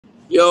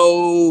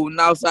Yo,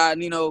 Nawf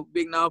Nino,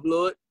 big Nawf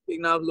Lord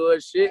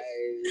shit.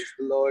 Hey, it's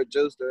the Lord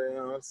Juicer, you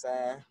know what I'm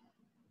saying?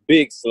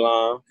 Big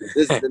Slime.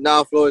 This is the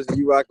Nawf Lords and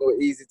you rockin' with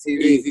Easy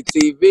TV. Easy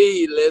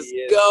TV, let's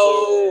Yes,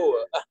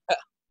 go.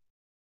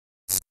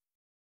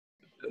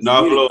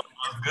 Nawf Lords,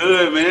 what's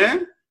good,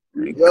 man?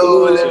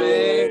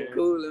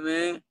 Coolin',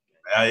 man.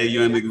 How you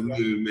young niggas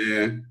doing,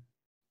 man?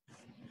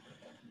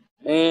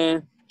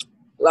 And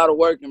a lot of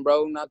working,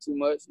 bro. Not too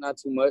much.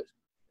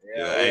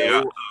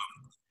 Yeah.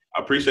 I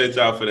appreciate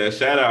y'all for that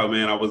shout out,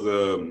 man. I was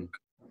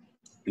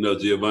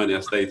Giovanni, I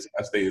stay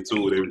in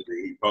tune with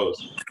everything he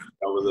posts.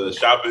 I was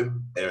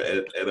shopping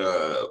at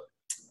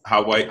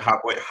Hype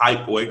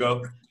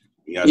Waco.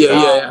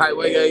 Yeah, Hype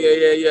Waco,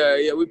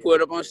 yeah. We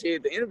put up on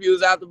shit. The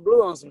interviews out the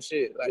blue on some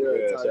shit. Like,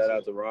 Shout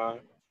out to Ron.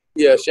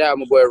 Yeah, shout out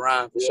my boy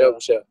Ryan for sure.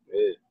 Yeah.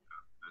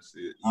 That's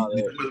it. How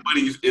much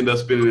money you end up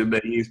spending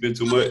today? You ain't spend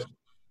too much?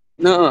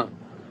 Nah.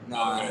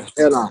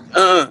 Hell no.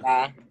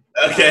 Nah.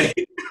 Okay.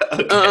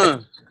 Yeah.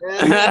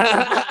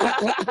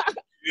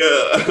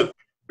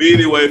 But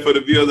anyway, for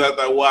the viewers out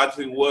there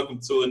watching, welcome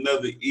to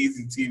another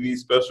Easy TV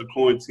special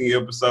quarantine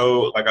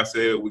episode. Like I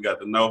said, we got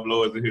the Nawf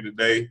Lords in here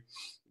today.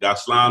 Got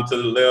Slime to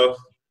the left,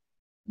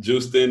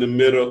 Juice in the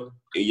middle,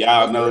 and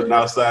y'all know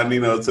Nawf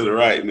Nino to the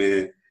right,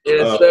 man.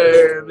 Yes,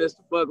 sir,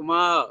 Mr. Fuck 'em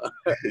all.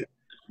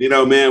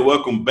 Man,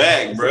 welcome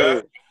back,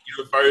 bro.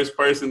 You're the first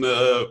person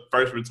to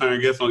first return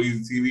guest on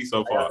Easy TV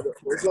so far.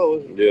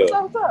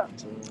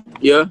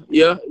 Yeah.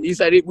 You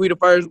said we the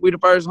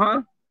first,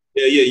 huh?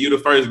 Yeah, you the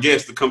first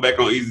guest to come back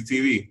on Easy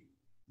TV.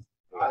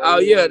 Oh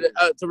yeah,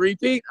 to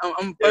repeat.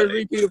 I'm first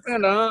repeat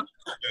offender, huh?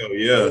 Oh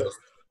yeah.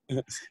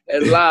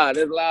 That's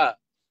live.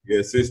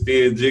 Yeah, since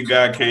then, Jig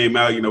Guy came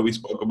out. We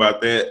spoke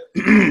about that.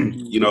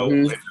 Previous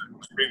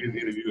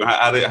interview.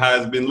 How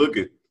it's been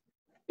looking?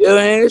 Yeah,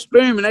 man, they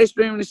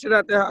streaming the shit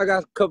out there. I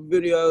got a couple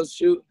videos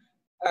shoot.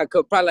 I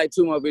got probably like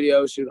 2 more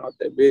videos shoot off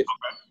that bitch. Okay.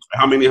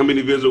 How many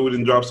visuals we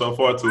didn't drop so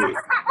far to it?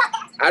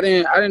 I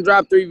didn't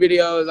drop 3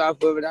 videos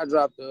off of it. I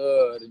dropped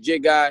the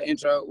Jig Guy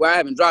intro. Well, I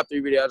haven't dropped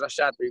 3 videos. I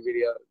shot 3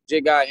 videos.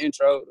 Jig Guy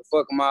intro, the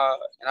Fuck 'em all,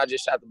 and I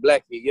just shot the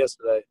Blackfeet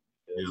yesterday.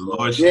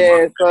 Yes,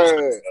 sir.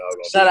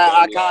 Shout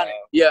out Iconic.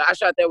 Yeah, I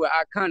shot that with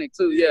Iconic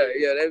too. Yeah,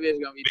 that bitch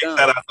gonna be done.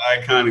 Shout out to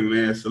Iconic,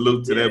 man.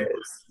 Salute to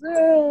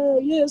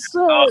that. Yes,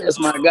 sir. That's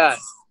my guy.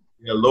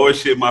 Yeah, Lord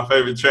shit, my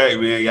favorite track,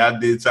 man. Y'all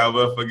did y'all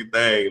motherfucking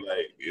thing.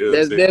 Like,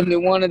 that's definitely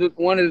one of the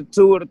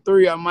 2 or the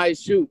 3 I might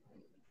shoot.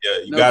 Yeah,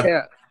 you got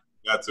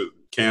to.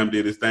 Cam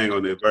did his thing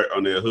on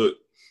that hook.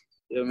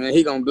 Yeah, man,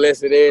 he gonna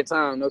bless it every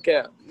time, no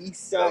cap.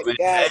 Eastside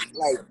guys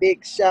like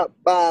Big Shot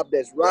Bob,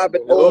 that's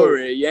Robert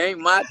Ory. You ain't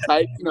my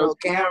type,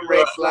 Cam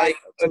Rex like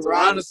a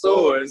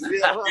Tyrannosaurus.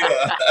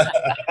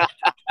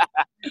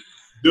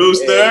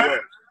 Deuster.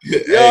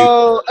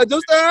 Yo,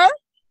 Deuster.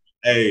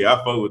 Hey, I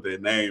fuck with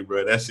that name,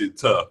 bro. That shit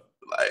tough.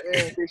 Like,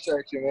 man,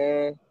 appreciate you,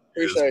 man.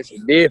 Appreciate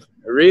you.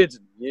 Different,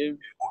 original. Yeah.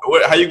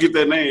 How you get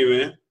that name,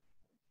 man?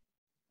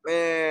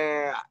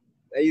 Man,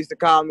 they used to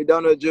call me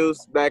Donut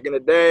Juice back in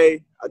the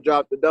day. I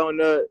dropped the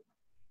donut,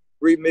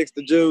 remixed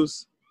the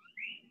juice,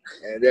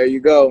 and there you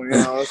go. You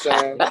know what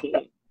I'm saying?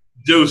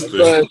 Juice. You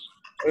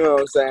know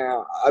what I'm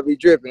saying? I be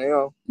dripping,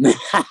 Hold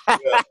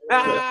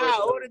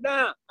it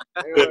down.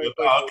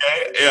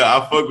 Okay, yeah,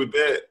 I fuck with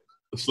that.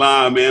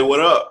 Slime, man, what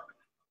up?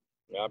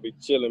 I be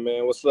chilling,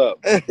 man. What's up?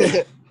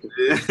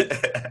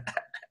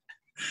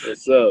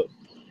 What's up?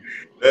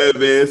 Hey,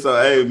 man.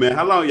 So, hey, man,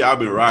 how long y'all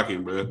been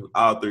rocking, bro?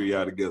 All 3 of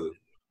y'all together.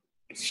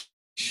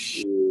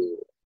 Shit.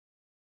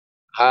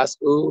 High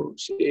school,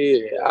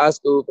 high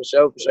school for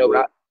sure.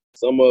 But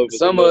some of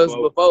us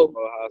before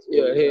high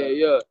school.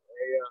 Yeah.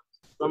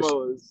 Some of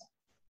us.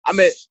 I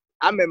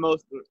met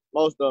most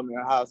of them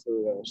in high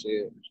school though.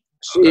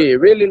 Shit,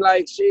 really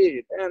like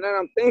shit. And then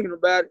I'm thinking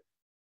about it.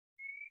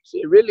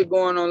 Shit, really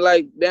going on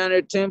like down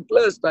there 10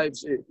 plus type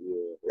shit.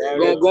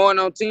 Yeah. Going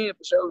on 10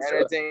 for sure.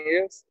 10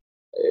 years.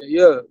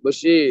 Yeah, but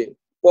shit. As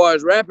far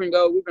as rapping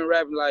go, we've been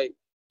rapping like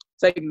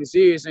taking it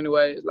serious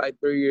anyway. It's like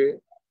 3 years.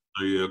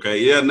 Okay.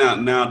 Yeah.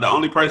 Now, the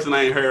only person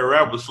I ain't heard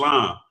rap was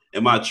Slime.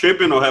 Am I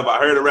tripping, or have I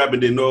heard a rap and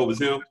didn't know it was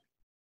him?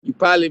 You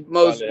probably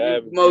most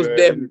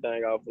definitely.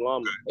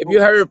 If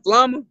you heard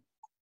Flummer,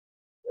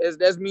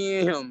 that's me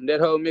and him. That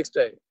whole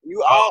mixtape.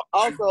 You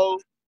also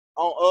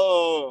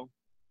on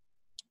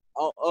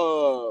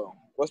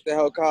what's the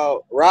hell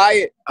called?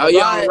 Riot. Oh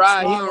yeah, on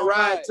Riot. He on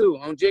Riot too.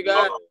 On Jig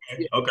Guy.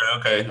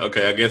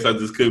 Okay. I guess I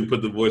just couldn't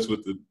put the voice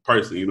with the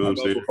person. You know what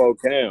I'm saying? Before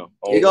Cam.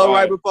 He go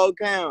right before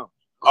Cam.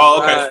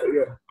 Oh, okay.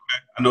 Okay.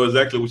 I know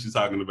exactly what you're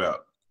talking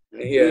about.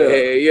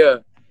 Yeah.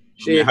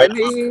 Shit, I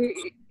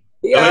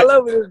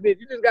love this bitch.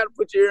 You just gotta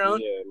put your ear on.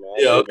 Yeah, man.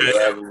 Yeah, okay.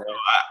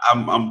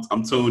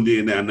 I'm tuned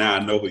in now. Now I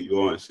know who you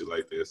are and shit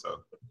like that.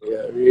 So.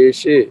 Yeah, real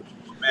shit.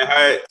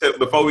 Man,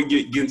 before we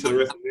get into the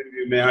rest of the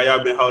interview, man, how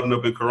y'all been holding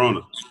up in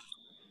Corona?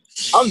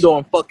 I'm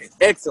doing fucking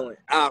excellent.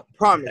 I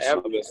promise.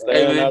 I've been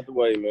staying out the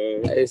way,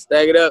 man. Hey,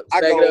 stack it up.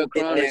 I go get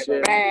Corona that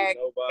shit. bag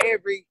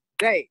every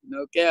day.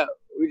 No cap.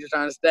 We just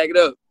trying to stack it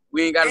up.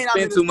 We ain't gotta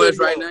spend too much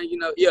right now,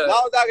 Yeah. As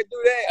long as I can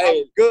do that,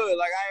 I'm good.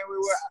 Like I ain't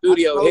really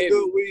studio heavy.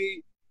 Good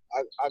weed.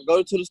 I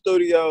go to the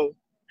studio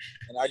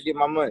and I get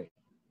my money.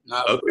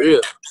 Nah, Okay. for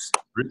real.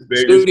 Respect,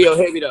 Studio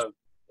respect. heavy though.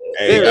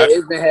 Hey, Yeah,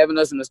 it's been having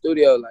us in the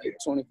studio like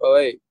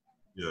 24/8.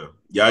 yeah.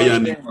 Y'all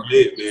young niggas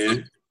lit,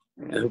 man.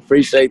 Yeah,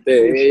 appreciate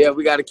that. Yeah,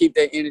 we got to keep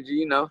that energy,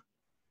 you know.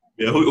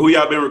 Yeah, who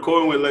y'all been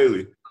recording with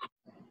lately?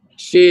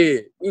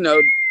 Shit, you know,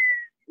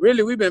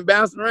 really, we've been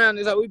bouncing around.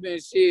 This how we've been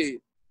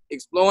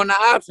exploring the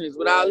options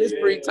with all this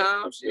free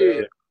time.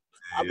 Shit.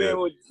 We've been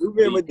with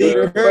We've D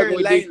been Curry fucking with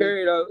D lately.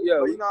 Curry though. Yeah,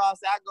 But you know what I'm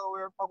saying? I go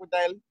where I fuck with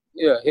Daily.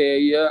 yeah, hell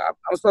yeah.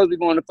 I'm supposed to be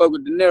going to fuck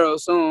with De Niro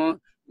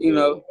soon. You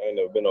know, I ain't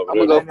never been over I'm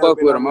there. gonna go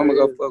fuck with him. I'm gonna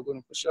go fuck with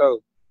him for sure. All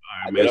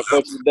right, man. I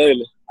fuck with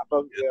daily. I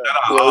fuck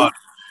with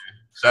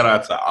Shout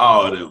out to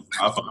all of them.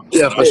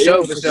 Yeah, for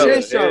sure, for sure.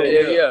 shit show.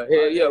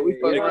 Yeah. We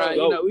fuck Yeah. around.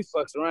 You know, we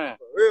fucks around.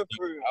 For real,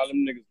 for real. All them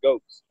niggas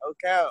goats.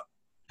 Okay.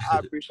 I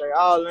appreciate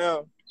all of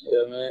them.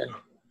 Yeah, man.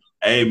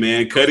 Hey,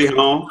 man, Cuddy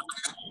home.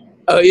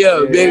 Oh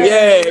yeah, big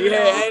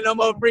Yeah. Ain't no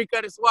more free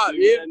cut and swap.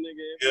 Yeah,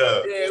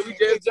 Yeah. yeah. We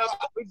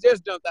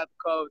just jumped out the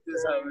car with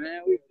this hoe,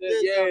 man. We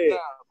just, My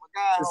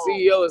guy The home.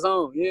 CEO is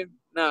home. Yeah,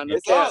 no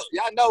It's cap. up.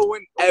 Y'all know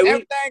when Hey,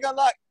 everything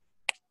unlocked.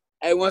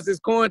 Hey, once this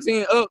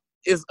quarantine up,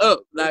 it's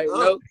up. Like It's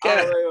no up. cap.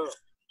 All the way up.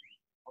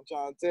 I'm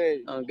trying to tell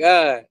you. Oh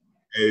God.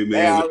 Hey, They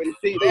man. already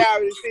see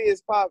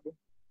it's popping.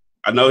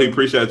 I know he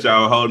appreciate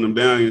y'all holding him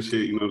down and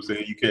shit. You know what I'm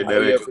saying? You can't. Oh,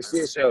 That yeah, ain't. for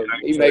shit show.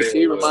 He makes sure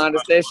he remind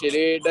us that shit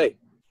every day.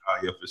 Oh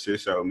yeah, for shit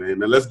show, man.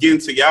 Now let's get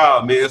into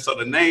y'all, man. So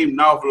the name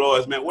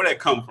Lxrds, man, where that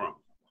come from?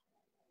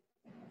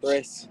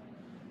 Chris.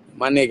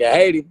 My nigga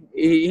hated.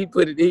 He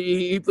put it.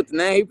 He put the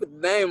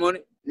name on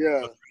it.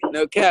 Yeah.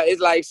 No cap.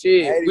 It's like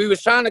shit. Hated. We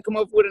was trying to come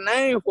up with a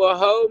name for a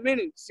whole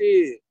minute. Shit.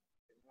 You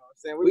know what I'm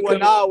saying? We wasn't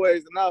couldn't-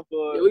 always enough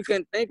for Yeah, we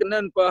couldn't think of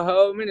nothing for a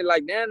whole minute.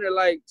 Like down there,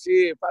 like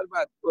shit, probably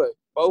about what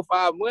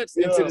 4-5 months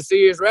into the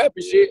serious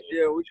rapping shit.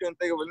 Yeah, we couldn't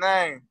think of a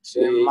name.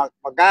 Shit. And my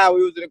guy,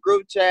 we was in a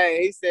group chat,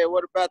 and he said,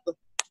 what about the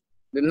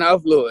The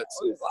Nawf Lords.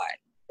 It was like,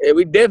 yeah,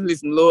 we definitely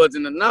some lords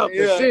in the Nawf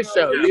for shit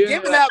show. Yeah.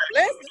 giving out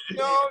blessings, you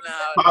know what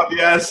I'm Pop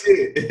y'all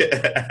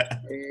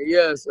shit.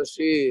 Yeah, so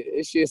shit,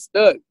 it shit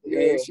stuck.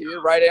 Yeah, shit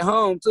right at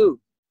home too.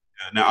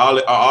 Now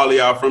all of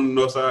y'all from the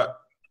north side?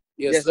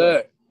 Yes,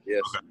 sir.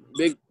 Yes.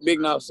 Big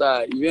Nawf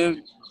side. You feel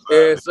me?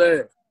 Yes,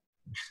 sir.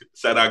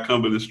 Shout out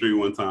Cumberland Street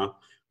one time.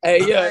 Hey,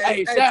 yeah,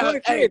 hey, shout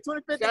out, hey,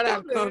 25th shout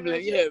out to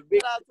Cumberland. Yeah, Shout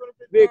out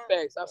 25th big man.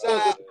 facts. I Shout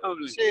fuck out- with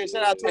Cumberland. Shit,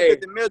 shout out to Hey.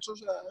 50 Mitchell.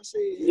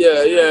 Shit.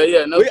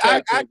 Yeah. No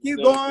cap. I keep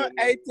going,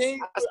 18.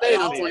 I stayed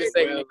on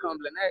 22nd in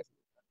Cumberland, actually.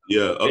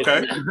 Yeah,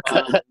 okay.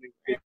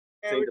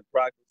 16th to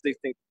Proctor, 16th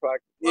to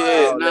Proctor.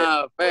 Yeah, Wow,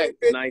 nah, fact.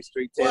 9th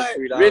Street, 10th What?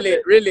 Street. all Really,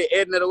 that. really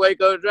Edna the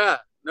Waco Drive.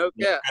 No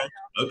cap.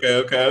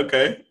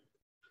 Okay.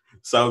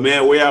 So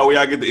man, where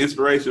y'all get the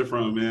inspiration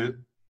from,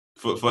 man?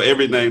 For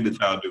everything that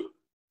y'all do.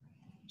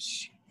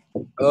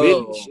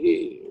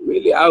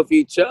 Really off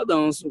each other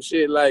on some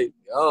shit like,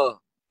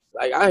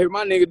 like I heard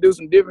my nigga do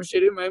some different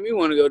shit. It made me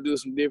want to go do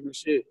some different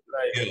shit.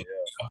 Like, Yeah.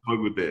 I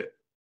fuck with that.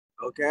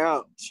 Okay,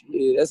 out.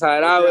 shit, that's how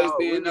it always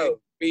we been need- though.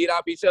 Feed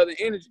off each other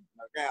energy.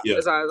 Okay, out. Yeah.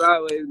 That's how it's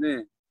always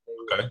been.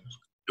 Okay.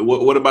 And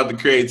what about the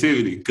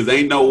creativity? Because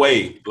ain't no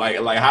way. Like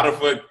how the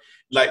fuck?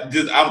 Like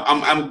just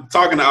I'm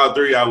talking to all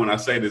three of y'all when I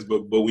say this,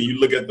 but when you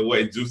look at the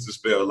way Juice is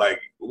spelled, like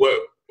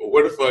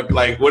where the fuck,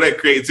 like where that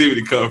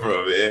creativity come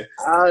from, man?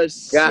 Oh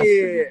Got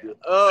shit.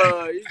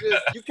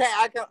 You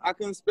can't. I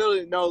couldn't spell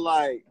it no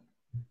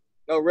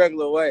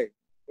regular way.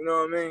 You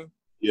know what I mean?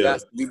 Yeah. Got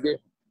to be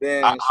different.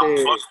 Then I fuck shit.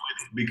 with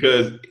it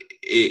because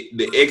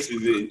the X's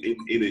in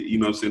it, you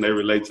know what I'm saying, they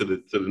relate to the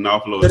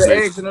Nawf To Lords. the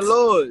X and the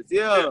Lords,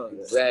 yeah.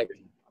 Exactly.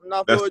 I'm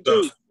not That's for a tough.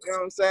 juice. You know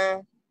what I'm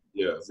saying?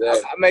 Yeah.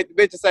 Exactly. I make the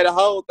bitches say the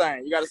whole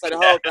thing. You gotta say the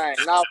whole thing.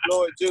 Not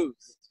Lord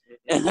Juice.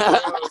 You know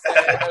what I'm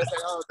saying? You gotta say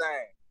the whole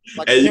thing.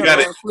 Like Hey, you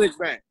gotta- Slick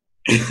back.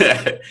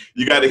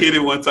 You got to hit it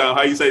one time.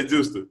 How you say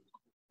Juicer?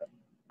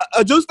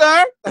 A juice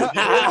there?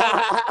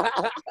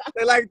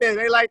 They like that.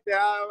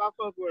 I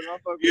fuck with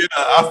them.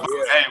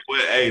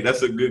 Yeah, hey,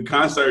 that's a good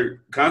concert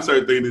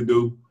thing to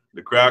do.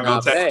 The crowd Nah,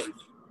 gonna take fact.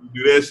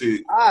 do that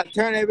shit. I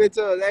turn that bitch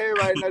up.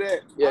 Everybody know that.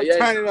 Yeah,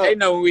 Turn it up. they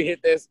know when we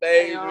hit that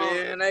stage, Hey,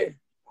 man. They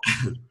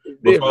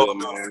Before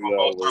man,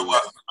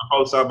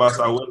 South by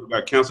Southwest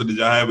got canceled, did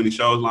y'all have any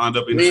shows lined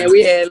up? Man,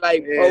 we had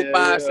like 4-5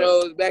 Yeah.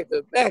 shows back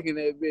to back in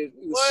that bitch.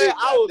 We was What? sick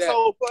I about was that.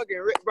 so fucking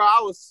ready, bro. I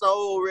was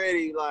so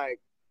ready. Like,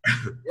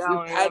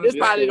 y'all ain't This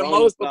probably the Corona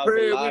most stopped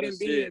prepared a we lot done of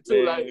been shit,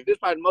 too. man. Like this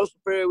probably the most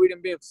prepared we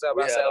done been for South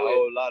we by had a Southwest.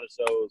 whole lot of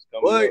shows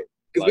coming What? up.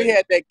 Because we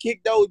had that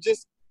kick though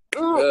just.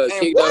 and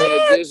Kick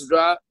what? had just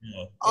dropped.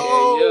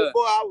 Oh, Yeah.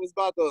 boy, I was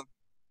about to.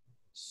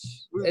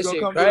 We That was gonna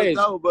shit come crazy. to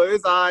the door, but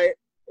it's all right.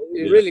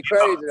 It's really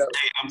crazy though.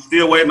 I'm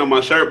still waiting on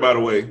my shirt, by the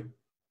way.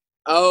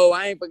 Oh,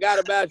 I ain't forgot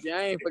about you.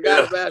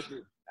 About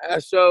you. I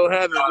sure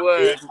haven't.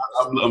 What?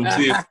 I'm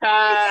seeing.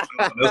 That's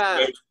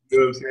you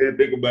know what I'm saying.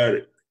 Think about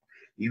it.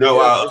 You know,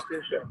 I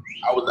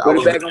Put it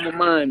was back on my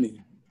mind.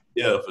 Then.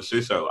 yeah, for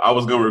sure. I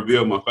was gonna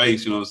reveal my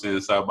face, you know what I'm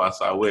saying, South by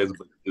Southwest,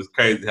 but it's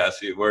crazy how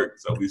shit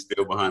works. So we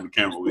still behind the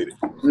camera with it.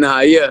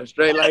 Nah, yeah,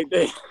 straight like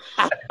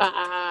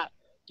that.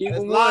 Keep That's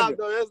them live wondering.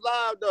 though. That's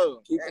live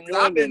though. Keep And them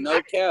 'cause wondering.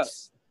 No cap.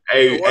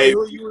 Hey,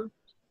 Who you was?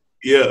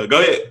 yeah, go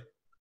ahead.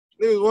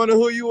 Niggas wonder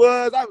who you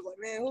was. I was like,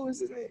 man, who is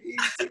this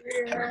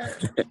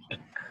nigga?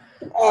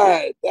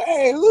 God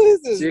dang, who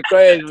is this? Shit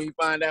crazy when you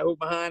find out who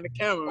behind the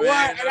camera, man.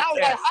 What? And I was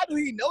like, how do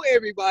he know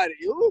everybody?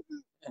 Who is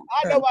this?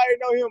 I nobody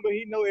know him, but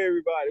he know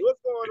everybody. What's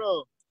going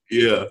on?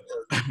 Yeah.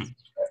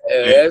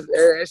 Yeah,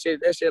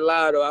 that shit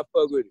loud though. I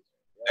fuck with it.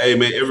 Hey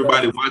man,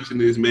 everybody watching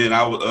this, man.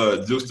 I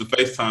was Juice to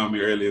FaceTime me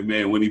earlier,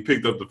 man. When he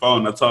picked up the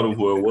phone, I told him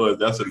who it was.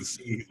 That's what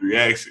see his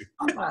reaction.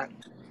 What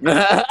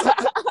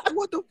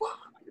the fuck?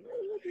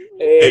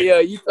 Yeah,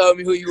 you told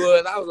me who you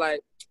was. I was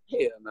like,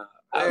 hell no.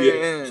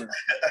 Yeah.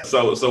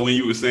 So when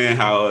you were saying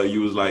how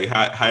you was like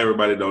how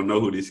everybody don't know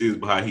who this is,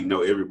 but how he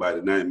know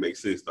everybody, now it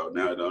makes sense though.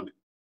 Now don't it?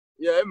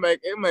 Yeah, it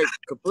make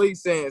complete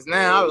sense.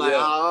 Now I was like,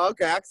 oh,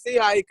 okay, I can see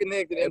how he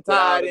connected and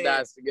tied in.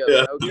 Dots together.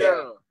 Yeah.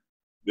 Okay.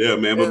 Yeah,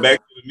 man. But back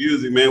to the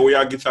music, man. Where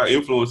y'all get y'all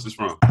influences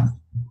from?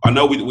 I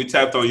know we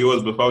tapped on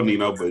yours before,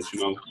 Nino, but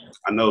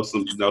I know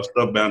some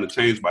stuff bound to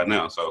change by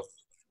now. So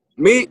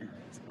me,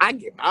 I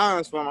get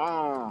mine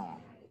from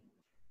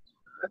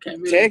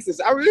Texas.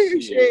 I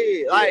really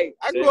shit. Like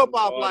I grew up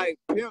off like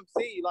Pimp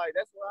C. Like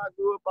that's what I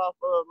grew up off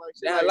of. Like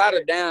shit a lot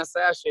of down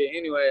south shit.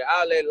 Anyway,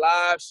 I'll let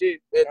live shit.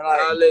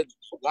 I'll let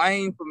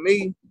Wayne for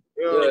me.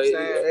 You know what I'm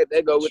saying?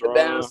 They go with the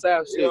down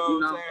south shit. You know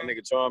what I'm That saying?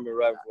 nigga Tron been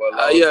rapping for a long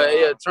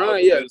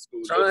time.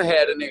 Tron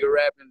had a nigga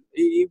rapping.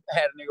 He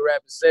had a nigga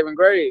rapping 7th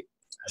grade,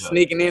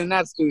 sneaking in and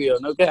out the studio.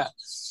 No cap.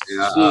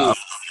 Yeah, I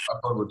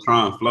fuck with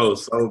Tron flow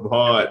so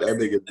hard. That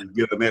nigga just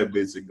get on that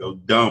bitch and go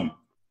dumb.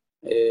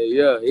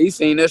 Yeah. He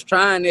seen us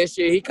trying that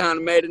shit. He kind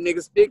of made a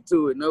nigga stick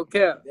to it. No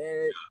cap.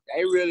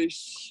 They really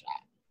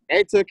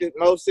they took it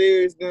more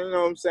serious than, you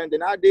know what I'm saying,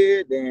 than I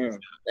did. Then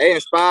they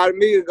inspired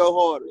me to go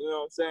harder. You know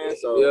what I'm saying?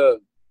 So yeah.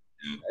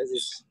 That's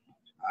just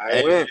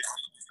I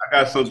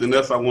got something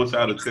else I want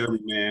y'all to tell me,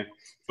 man.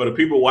 For the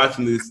people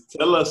watching this,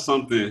 tell us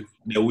something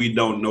that we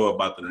don't know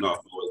about the Nawf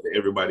that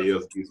everybody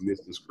else gets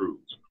misconstrued.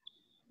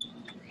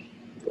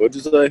 What'd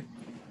you say?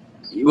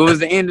 What was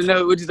the end of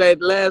that? What'd you say at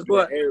the last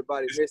part?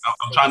 Everybody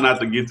I'm trying not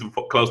to get too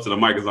close to the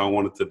mic because I don't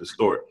want it to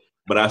distort.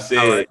 But I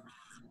said,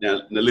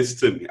 now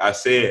listen to me. I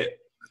said,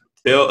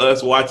 tell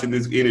us watching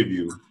this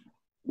interview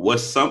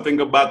what's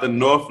something about the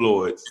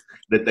Lxrds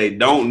that they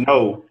don't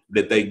know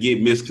that they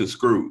get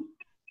misconstrued.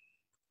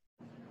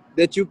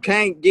 That you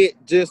can't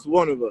get just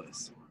one of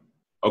us.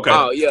 Okay.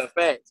 Oh yeah,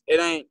 facts. It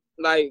ain't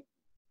like,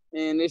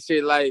 man, this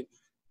shit like.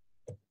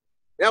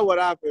 That's what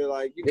I feel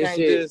like. You can't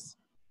shit, just.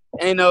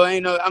 Ain't no.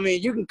 I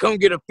mean, you can come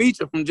get a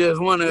feature from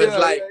just one of us.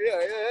 Like,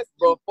 yeah.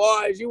 But as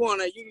far as you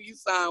wanna, you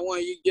sign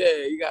one.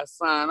 You gotta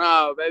sign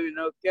off, baby.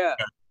 No cap.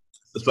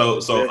 So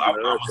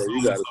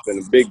you gotta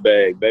spend a big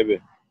bag,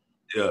 baby.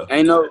 Yeah.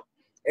 Ain't no.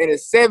 And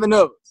it's 7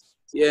 of us.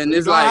 Yeah, and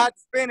it's like. like. I have to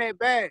spend that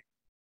bag.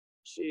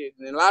 Shit,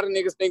 and a lot of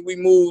niggas think we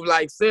move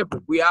like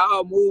separate. We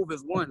all move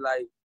as one.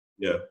 Like.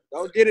 Yeah.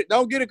 Don't get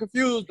it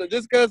confused.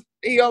 Just cause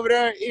he over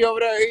there. We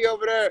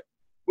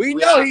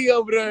know he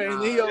over there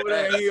and he over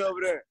there and he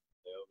over there.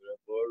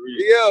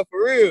 Yeah,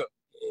 for real.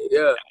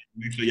 Yeah.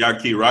 Make sure y'all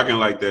keep rocking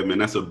like that, man.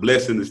 That's a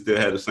blessing to still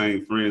have the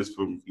same friends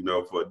from,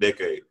 for a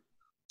decade.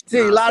 See,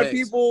 a lot of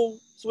people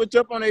switch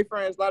up on their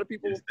friends. A lot of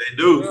people. Yes, they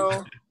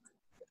do.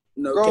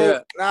 No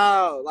cap.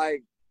 No,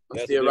 like. I'm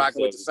still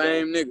rocking with the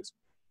same niggas.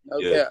 No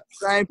cap.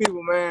 Same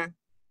people, man.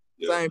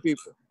 Yeah. Same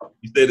people.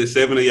 You said there's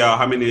 7 of y'all.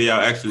 How many of y'all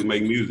actually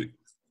make music?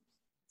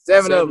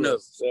 7 of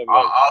us.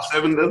 All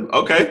 7 of them?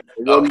 Okay. It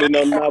wouldn't be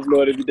no Nawf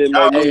Lord if you didn't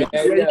make music.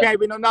 You can't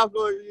be no Nawf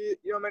Lord if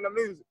you don't make no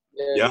music.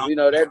 Yeah, you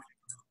know that.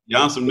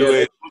 Y'all some new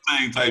age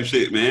Wu-Tang type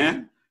shit,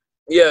 man.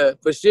 Yeah,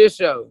 for shit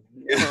show.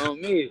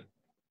 Me.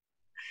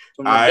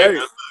 All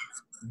right.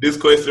 This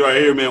question right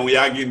here, man. When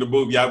y'all get in the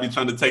booth, y'all be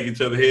trying to take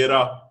each other head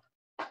off.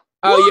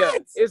 Oh yeah,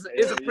 it's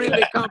a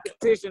friendly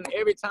competition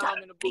every time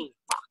in the booth.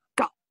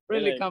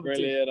 Friendly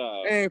competition. Friendly at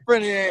all. Ain't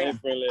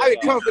friendly. I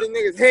be coming for the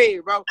niggas'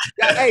 head, bro.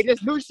 Hey,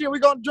 this new shit we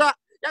gonna drop.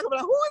 Y'all gonna be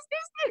like, who is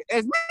this nigga?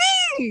 It's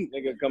me.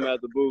 Nigga come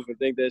out the booth and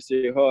think that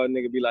shit hard.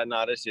 Nigga be like,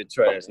 nah, that shit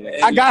trash.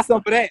 Nigga. I got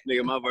something for that.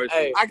 Nigga, my verse.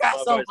 Hey, I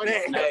got something for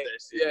that. Hey,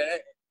 yeah.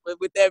 But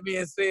with that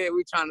being said,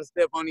 we trying to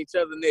step on each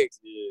other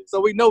next. Yeah.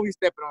 So we know we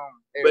stepping on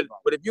everybody.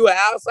 But if you an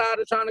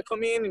outsider trying to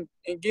come in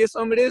and get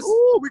some of this,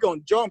 ooh, we gonna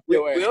jump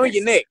your ass. We on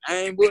your neck. I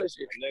ain't bullshit.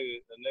 The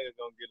nigga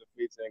gonna get a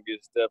feature and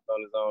get stepped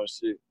on his own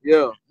shit.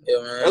 Yeah,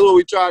 man. That's what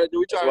we try to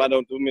do. That's why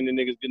don't too many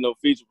niggas get no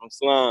feature from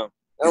Slime.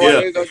 That's why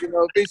niggas don't get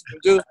no feature from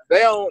Juice. They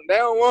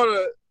don't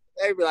wanna.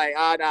 They be like,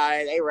 nah,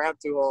 they rap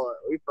too hard.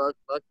 We fuck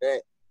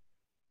that.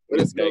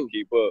 But it's cool.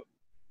 Keep up.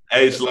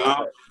 Hey,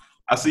 Slime.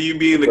 I see you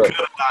being the cut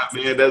a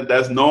lot, man.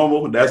 That's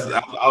normal. That's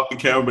off the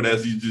camera.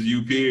 That's just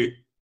you, period.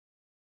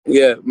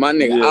 Yeah, my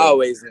nigga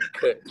always in the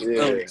cut.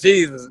 Yeah.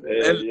 Jesus.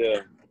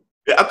 Yeah.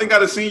 I think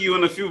I've seen you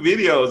in a few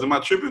videos. Am I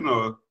tripping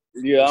or?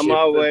 Yeah, I'm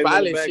always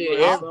probably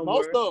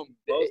most of them.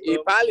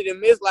 You probably done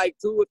missed like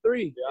 2 or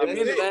 3. I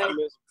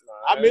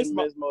missed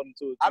more than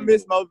 2 or 3. I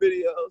missed more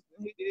videos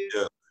than he did.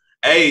 Yeah.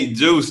 Hey,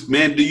 Juice,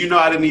 man, do you know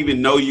I didn't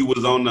even know you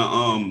was on the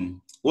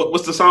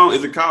what's the song?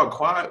 Is it called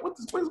Quiet?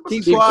 What's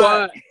Keep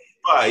Quiet.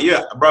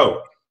 Yeah,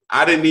 bro.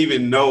 I didn't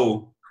even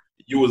know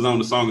you was on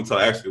the song until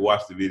I actually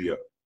watched the video.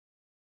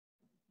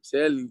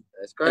 Tell you.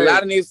 That's A crazy.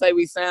 lot of niggas say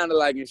we sounded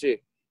like and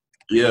shit.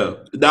 Yeah,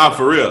 nah,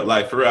 for real.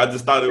 Like for real, I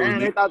just thought it was. Man,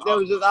 they thought that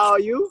was just all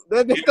you.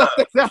 They thought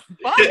that was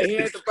He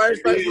ain't the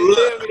first person to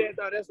tell me that,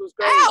 though. That's what's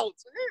crazy. Ouch.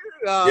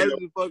 Nah, Yeah. this is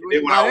fucking Then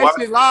weird. when Nah, I that watched-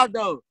 shit live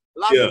though. A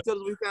lot Yeah. of people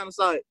tell us we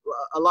sound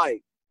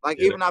alike. Like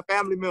Yeah. even our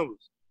family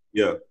members.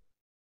 Yeah.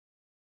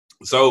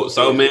 So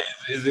man,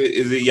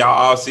 is it y'all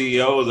all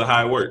CEOs or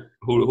how it work?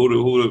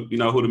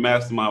 Who the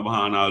mastermind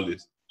behind all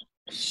this?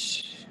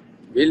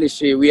 Really,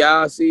 shit, we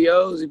all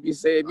CEOs. If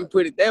you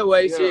put it that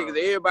way, Yeah. shit, because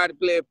everybody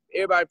play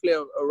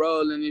a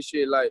role in this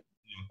shit, like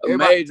a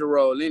Everybody- major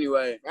role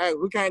anyway. Hey,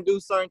 we can't do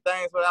certain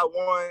things without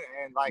one,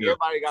 and like Yeah.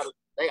 everybody got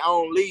their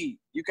own lead.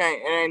 You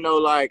can't. It ain't no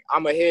like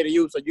I'm ahead of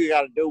you, so you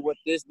got to do what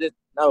this.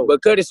 No.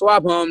 But Cuddy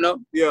swap home though.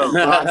 Yeah.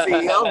 Our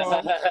CEO.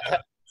 Home.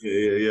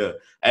 Yeah.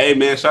 Hey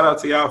man, shout out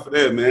to y'all for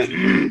that,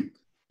 man.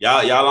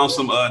 y'all on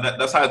some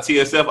that's how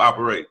TSF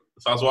operate.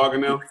 Sauce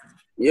walking now.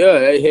 Yeah,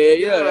 hell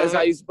yeah. That's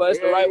how you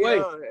supposed the right way.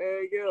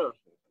 Yeah.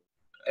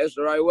 That's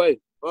the right way.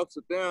 Fucks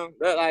with them.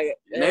 That like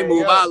And they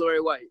move all the way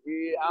right.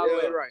 Yeah, all the way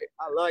Yeah. right.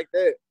 I like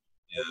that.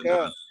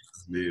 Yeah.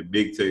 Man,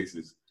 big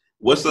Texas.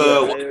 What's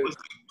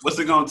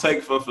it gonna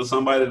take for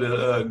somebody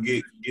to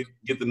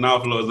get the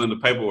Nawf Lords in the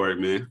paperwork,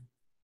 man?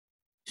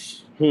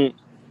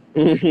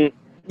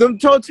 Them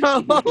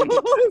chochos.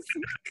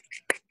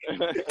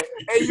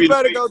 Hey, you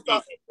better go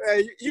talk.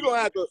 Hey, you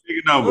gonna have to.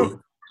 Big number.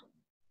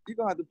 You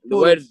gonna have to. The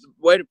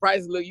way the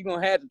prices look, you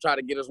gonna have to try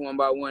to get us one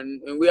by one.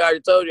 And we already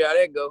told you how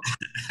that go.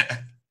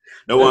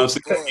 No one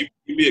saying.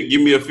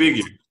 Give me a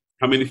figure.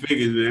 How many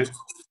figures, man?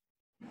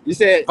 You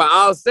said For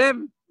all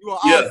 7? you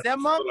want Yeah. all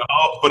 7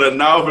 of For the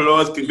Nawf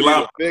Lords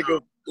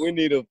conglomerate. We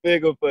need a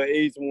figure for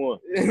each one.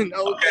 them?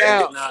 No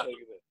doubt. Nah.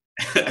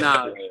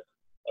 I'll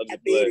I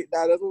just need play. it.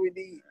 Nah, that's what we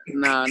need.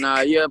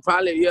 Nah. Yeah,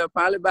 probably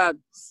about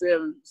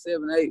 7,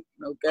 8.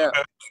 No cap.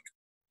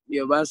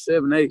 Yeah, about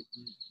 7, 8.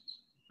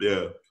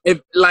 Yeah.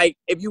 If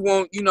you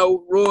want,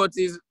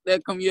 royalties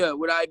that come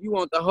without, if you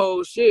want the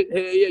whole shit,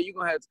 hell yeah, you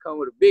gonna have to come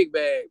with a big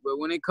bag. But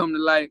when it come to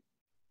like,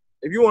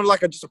 If you want like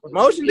just a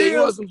promotion yeah, you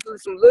deal, want some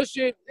little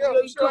shit, yeah,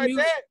 you shit come like you-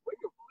 that.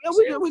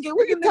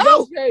 we can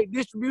negotiate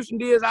distribution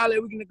deals, all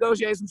that. We can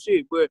negotiate some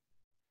shit. But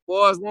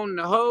for us wanting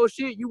the whole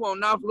shit, you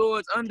want Nawf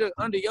Lords under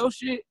your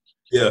shit.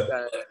 Yeah.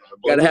 Gotta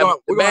we have gonna- the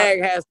we gonna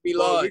bag has to be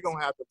Well, large. we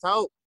gonna have to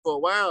talk for a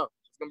while.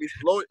 It's gonna be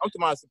lawyers. I'm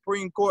talking about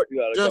Supreme Court You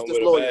gotta come justice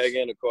with a lawyers. bag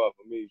and a car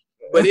for me.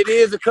 But it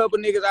is a couple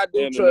niggas I do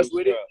And the trust new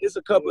with it. strap. It's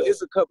a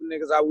couple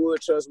niggas I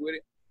would trust with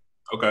it.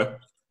 Okay.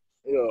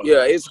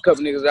 Yeah, it's a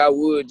couple niggas I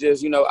would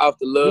just off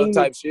the love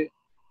type shit.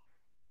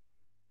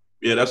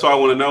 Yeah, that's why I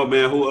want to know,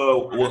 man. Who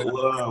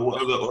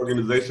what other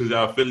organizations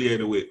y'all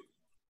affiliated with?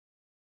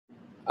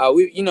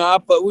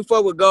 We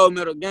fuck with Gold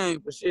Medal Gang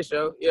for shit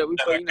show. Yeah, we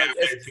fuck. Okay. Camp.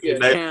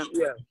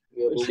 Yeah,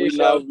 Yeah, but shit we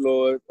show. Nawf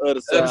Lords, other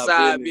Other side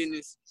side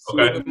business. business.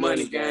 Okay. Super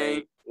money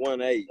gang.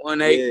 1-8.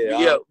 1-8.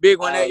 Yeah, Big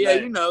all 1-8. Yeah,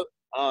 that.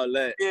 All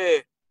that. Yeah.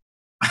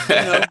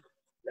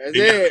 That's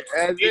it.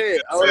 That's it. Yeah.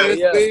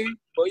 OSB.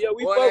 But yeah,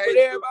 we 1-8 fuck with everybody.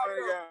 Super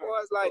Though. gang. As far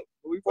as like,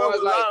 We far fuck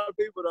as with a like- lot of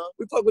people though.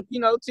 we fuck with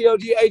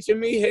TLG,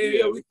 HME. Hell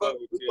yeah, we fuck.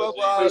 with We TLG. fuck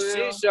with all The shit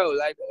them. show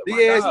like my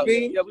DSB. dog.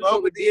 Yeah, we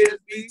fuck with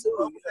DSB too.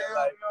 Fuck with Yeah, them,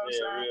 like, you know what I'm Yeah,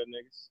 saying? real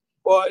niggas.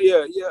 boy,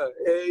 yeah.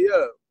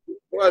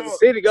 Boy, as the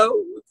city go,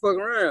 we fuck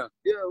around.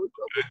 Yeah, we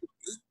fuck with.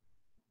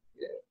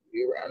 Yeah, we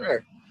around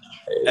there.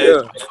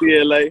 Yeah.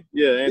 PLA.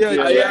 Yeah, and Yeah,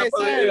 PLA. yeah, I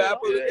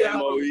put it. Yeah,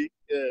 MOE.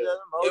 Yeah.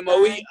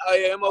 MOE. Oh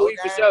yeah, MOE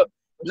for sure.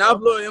 Now,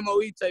 Florida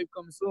MOE tape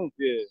coming soon.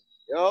 Yeah.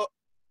 Yo,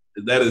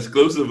 Is that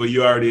exclusive or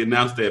you already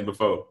announced that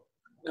before?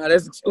 Nah,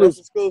 that's that's exclusive.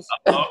 exclusive.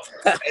 Oh.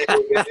 A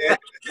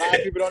lot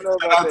of people don't know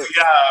Shout about out that. to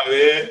y'all,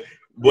 man.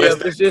 Boy, Yeah,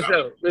 for shit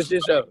show. For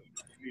shit show.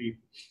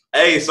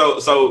 Hey, so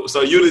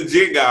you the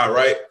jig guy,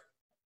 right?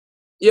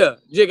 Yeah,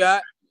 jig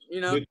out.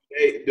 You know. Do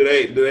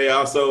they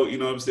also, you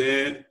know what I'm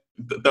saying?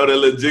 Throw that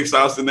little jig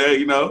sauce in there,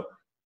 you know?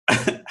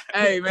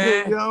 Hey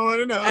man. You don't want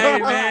to know. Hey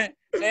man.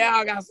 They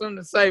all got something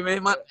to say,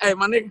 man. My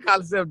nigga call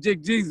himself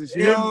Jig Jesus.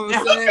 You know what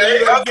I'm saying? Okay,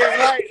 You gotta okay. get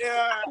right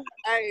there.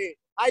 Hey,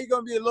 how you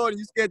gonna be a lord and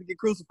you scared to get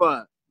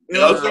crucified? You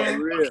know what I'm Okay. saying?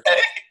 For real.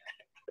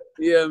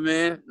 Yeah,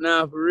 man.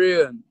 Nah, for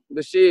real.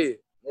 But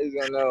shit. Niggas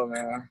gonna know,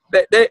 man.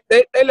 They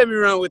let me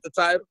run with the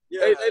title.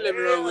 They let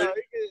me run with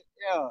it.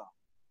 Yeah.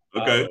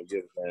 Okay. I don't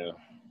give a damn.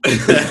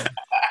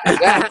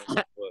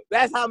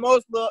 That's how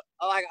most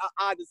like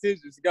our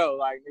decisions go.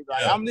 Like, niggas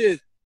like Yeah. I'm this.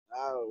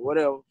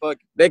 Whatever. Fuck it.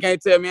 They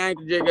can't tell me I ain't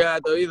the jig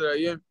out though either,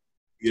 yeah.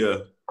 Yeah.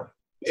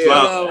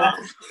 Yeah.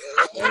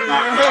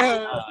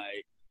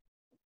 Alright.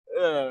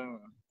 Yeah.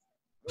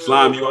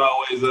 Slime,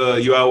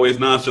 you always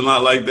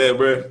nonchalant like that,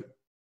 bro.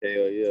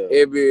 Hell yeah.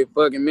 Every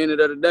fucking minute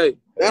of the day.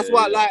 That's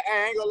why, like,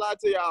 I ain't gonna lie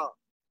to y'all.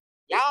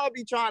 Y'all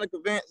be trying to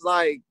convince,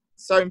 like,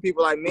 certain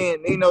people, like, man,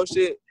 they know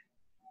shit.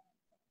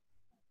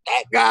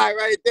 That guy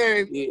right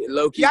there. Yeah,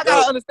 low key. Y'all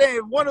gotta understand,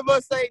 if one of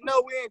us say,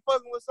 no, we ain't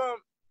fucking with something,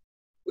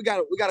 we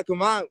gotta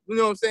come on. You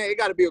know what I'm saying? It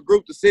gotta be a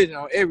group decision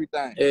on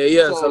everything.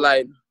 Yeah. So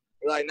like,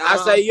 Like, nah, I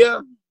say yeah,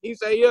 he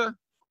say yeah.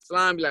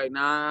 Slime be like,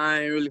 nah, I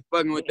ain't really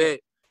fucking with that.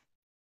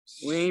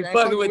 We ain't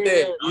fucking with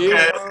that.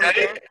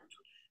 Okay.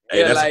 Hey,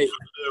 Yeah, that's like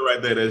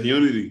right there. That's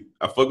unity.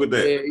 I fuck with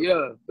that.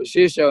 yeah, for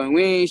shit show. And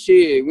we ain't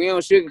shit. We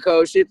don't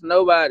sugarcoat shit to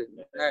nobody.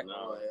 Like,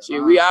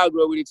 shit, we all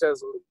grow with each other.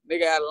 So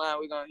nigga out of line,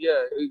 we gonna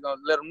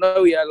let them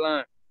know he out of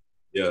line.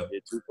 Yeah.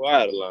 Get too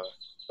quiet of line.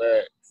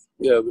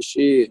 Yeah, but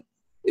shit,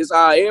 it's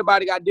all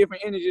everybody got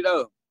different energy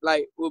though.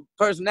 Like with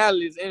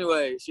personalities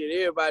anyway. Shit,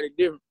 everybody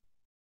different.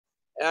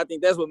 And I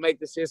think that's what makes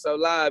the shit so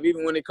live,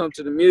 even when it comes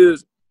to the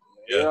music.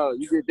 Yeah,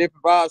 you get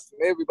different vibes from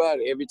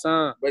everybody Every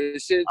time. but the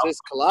shit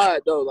just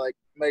collide though. Like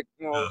make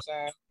you know what I'm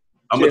saying.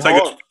 I'm gonna Shit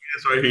take a hard.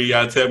 guess right here.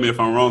 Y'all tell me if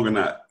I'm wrong or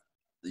not.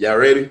 Y'all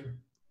ready?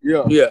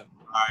 Yeah. Yeah.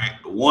 All right.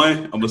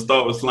 One, I'm gonna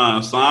start with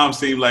Slime. Slime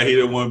seemed like he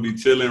didn't want to be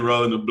chilling,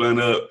 rolling the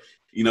blunt up,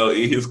 you know,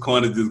 in his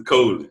corner just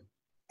cooling.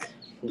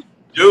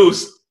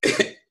 Juice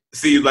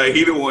seems like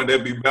he the one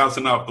that be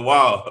bouncing off the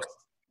walls.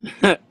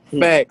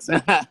 Facts.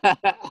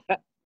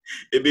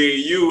 And then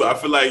you, I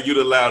feel like you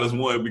the loudest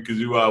one because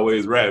you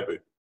always rapping.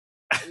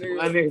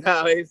 My nigga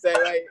always say,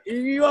 like,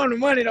 you on the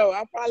money though.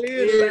 I'm probably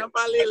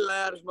the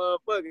loudest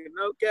motherfucker.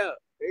 No cap.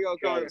 They gonna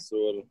come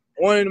Sort of.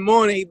 1 in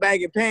the he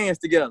bagging pants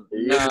together.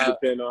 It really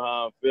depends on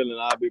how I'm feeling.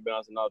 I'll be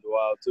bouncing off the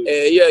wall too.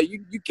 Yeah,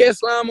 you catch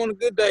Slime on a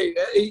good day.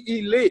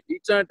 He lit. He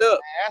turned up. Man,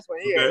 that's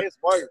when he at his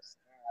worst.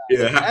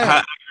 Yeah, how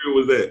accurate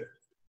was that?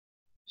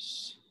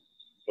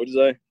 What'd you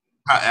say?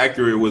 How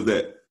accurate was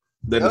that?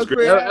 That was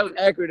description? That was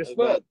accurate as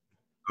fuck.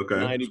 Okay.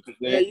 90%.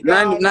 Yeah, you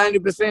got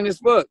 90% as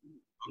fuck.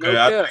 Okay,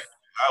 No cap.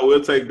 I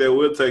will take that.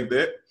 We'll take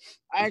that.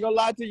 I ain't gonna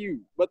lie to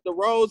you, but the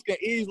roles can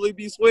easily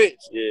be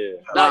switched. Yeah.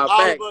 Like all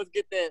facts. of us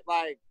get that,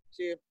 like,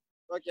 shit,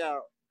 fuck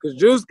y'all. Cause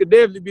Juice could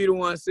definitely be the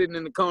one sitting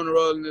in the corner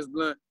rolling this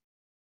blunt.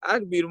 I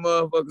could be the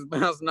motherfuckers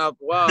bouncing off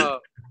the wall.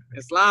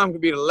 And Slime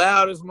could be the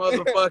loudest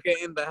motherfucker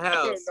in the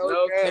house.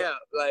 No cap.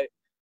 Like,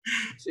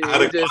 shit,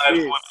 I it just one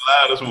is. the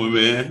loudest one,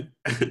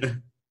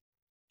 man.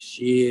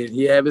 Shit,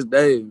 he have his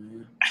day,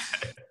 man.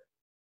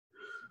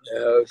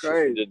 Yeah,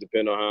 Crazy. It just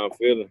depends on how I'm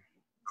feeling.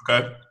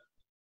 Okay.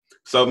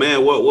 So,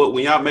 man, what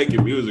when y'all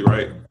making music,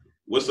 right?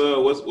 What's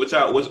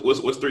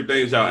three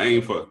things y'all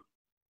aim for?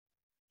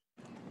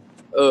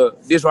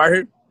 This right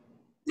here.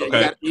 Yeah,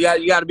 Okay.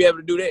 you got to be able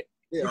to do that.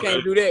 Yeah. You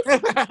can't do that.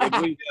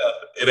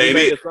 It ain't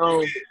it.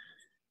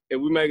 If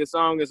we make a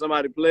song and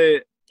somebody play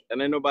it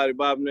and ain't nobody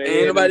bobbing their head,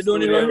 Ain't nobody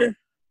doing it right here.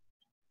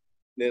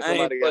 then I ain't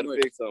somebody got fucking to with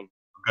it. fix something.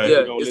 Okay. Yeah,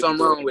 gonna there's let something you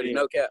do wrong it with it. again.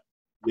 No cap.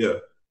 Yeah.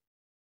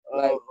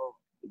 Like,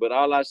 But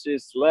all our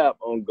shit slap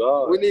on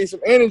God. We need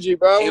some energy,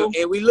 bro.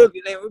 and we look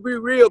at them. We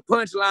real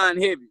punchline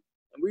heavy.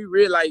 And we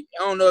real like,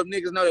 I don't know if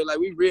niggas know that. Like,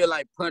 we real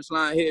like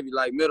punchline heavy,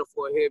 like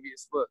metaphor heavy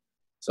as fuck.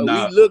 So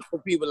Nah. we look for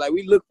people, like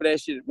we look for that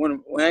shit. When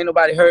ain't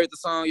nobody heard the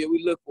song yet,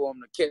 we look for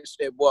them to catch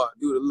that boy.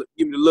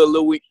 Give me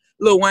the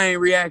Lil Wayne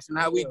reaction,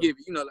 how we give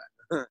it, you know,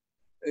 like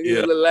give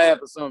a little laugh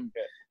or something.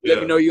 Let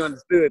me know you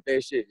understood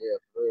that shit. Yeah,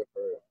 for real.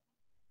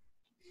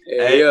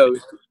 Yeah, Hey. yo.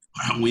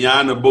 When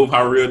y'all in the booth,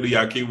 how real do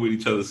y'all keep with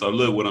each other? So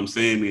look, what I'm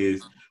saying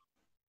is,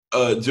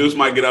 Juice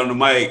might get on the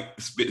mic,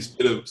 spit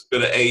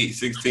a 8,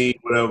 16,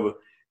 whatever,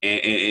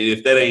 and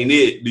if that ain't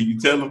it, do you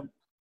tell him?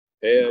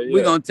 Hell yeah.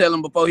 We gonna tell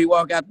him before he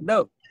walk out the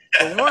door.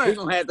 For one, We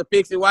gonna have to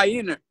fix it while you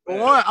in there. I'm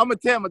gonna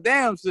tell my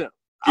damn self.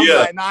 I'm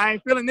like, nah, I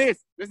ain't feeling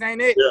this. This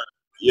ain't it.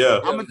 Yeah.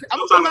 I'm gonna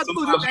come out the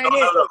booth. This ain't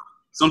it.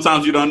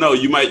 Sometimes you don't know.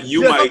 You might.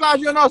 Sometimes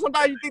you don't know.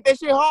 Sometimes you think that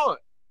shit hard.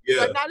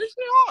 Yeah. Like, nah, this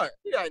shit hard.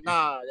 You like,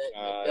 nah,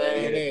 that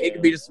ain't it. It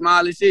could be the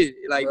smallest shit.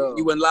 Like, Bro.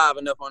 you wasn't live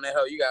enough on that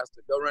hoe. You got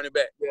to go run it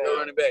back. Go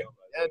run it back.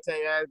 I'll tell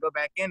you, go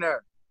back in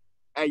there.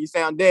 Hey, you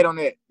sound dead on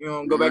that. You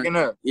know, go back in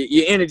there.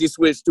 Your energy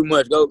switched too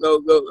much. Go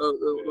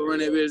run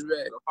that bitch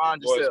back. Go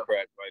find Voice yourself.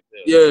 crack right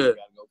there. Yeah. You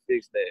gotta go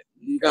fix that.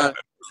 You got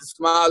the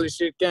smallest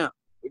shit count.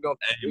 We gonna,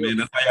 Hey, man,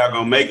 that's how y'all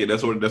gonna make it.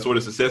 That's where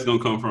the success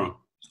gonna come from.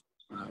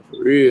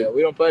 For real. yeah,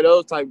 we don't play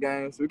those type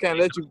games. We can't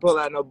let you pull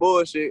out no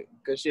bullshit.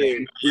 Cause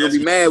shit, We gonna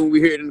be mad when we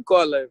hear it in the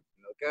car later.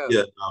 no cap.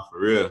 Yeah, nah, for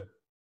real.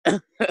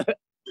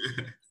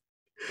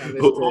 Can't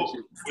listen to that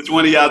shit. Which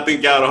one of y'all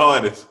think y'all the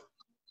hardest?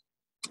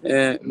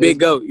 Yeah, Big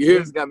Go, you hear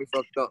me? Niggas got me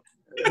fucked up.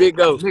 Big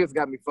Go, Niggas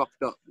got me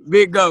fucked up.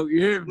 Big Go,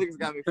 you hear me? Niggas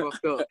got me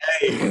fucked up.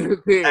 Hey,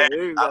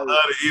 I love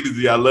the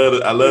energy. I love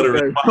the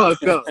response.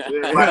 Fucked up.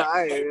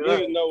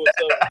 Niggas know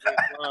what's up with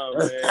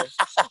this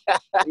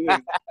time,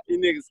 man. You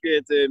niggas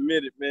scared to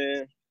admit it,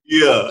 man.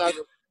 Yeah.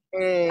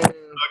 Hey,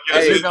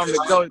 Okay. it's on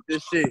the go with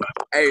this shit.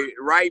 Hey,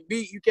 right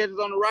beat, you catch us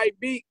on the right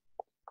beat.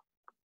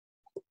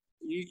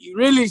 You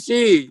really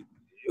shit.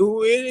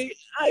 Who it is?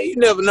 You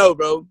never know,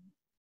 bro.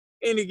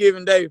 Any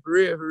given day, for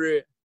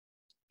real.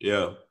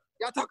 Yeah.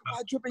 Y'all talk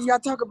about dripping, y'all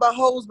talk about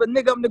hoes, but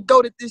nigga, I'm the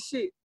goat at this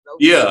shit. No,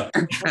 Yeah.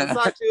 I'm Versace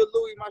or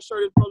Louis, my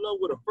shirt is polo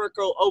with a fur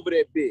coat over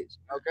that bitch.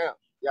 Okay.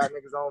 Y'all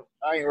niggas on,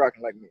 I ain't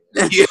rocking like me.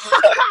 Yeah.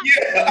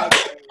 I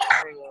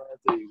ain't gonna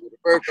tell you, with a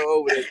fur coat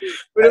over that bitch.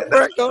 With a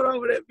fur coat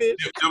over that bitch.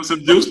 Them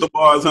some juice the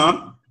bars,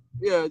 huh?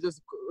 Yeah,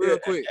 just real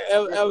quick. That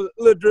was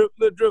a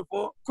little drip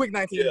for him. Quick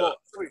 19 bars.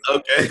 Quick.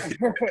 Okay.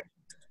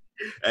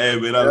 Hey,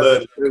 man, I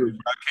love it.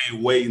 I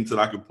can't wait until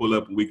I can pull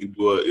up and we can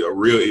do a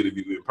real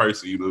interview in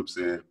person. You know what I'm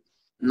saying?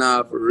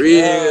 Nah, for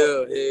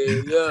real.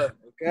 Yeah.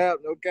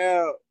 No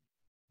cap.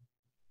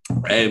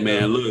 Hey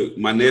man, look,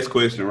 my next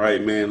question,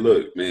 right, man?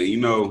 Look, man,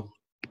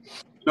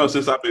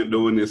 since I've been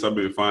doing this, I've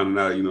been finding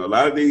out, a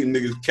lot of these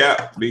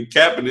niggas be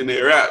capping in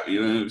their rap.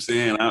 You know what I'm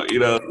saying?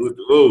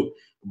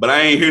 But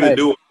I ain't here to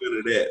do a bit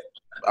of that.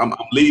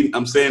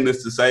 I'm saying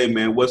this to say,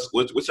 man, what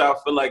y'all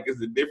feel like is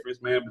the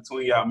difference, man,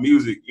 between y'all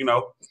music, and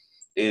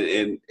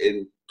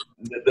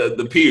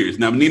the peers.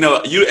 Now,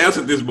 Nino, you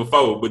answered this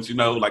before, but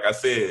like I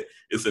said,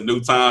 it's a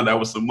new time. That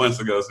was some months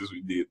ago since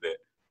we did that.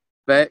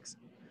 Facts.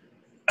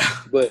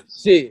 But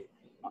shit,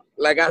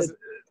 like I said,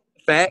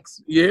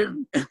 facts, yeah.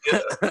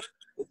 The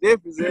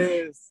difference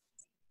is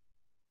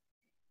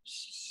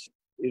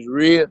it's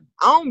real.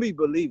 I don't be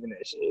believing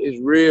that shit.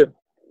 It's real.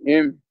 You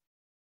hear me?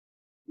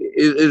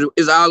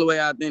 It's all the way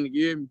authentic,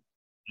 you hear me?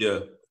 Yeah.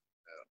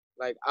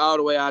 Like all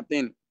the way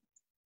authentic.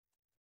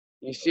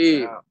 And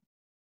shit. Yeah.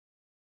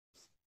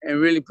 And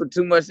really put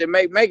too much that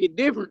make it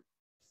different.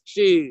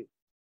 Shit.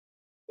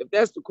 If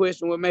that's the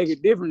question, what make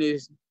it different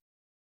is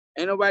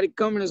ain't nobody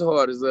coming as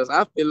hard as us.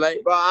 I feel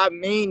like, bro, I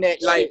mean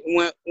that. Like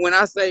when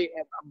I say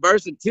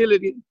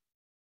versatility,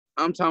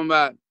 I'm talking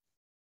about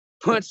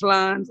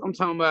punchlines. I'm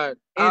talking about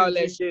all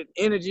that shit,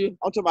 energy.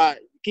 I'm talking about,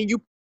 can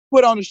you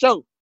put on the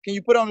show? Can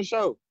you put on the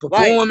show?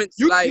 Performance.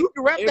 Like, you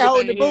can rap that whole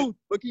in the booth,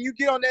 but can you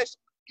get on that?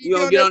 You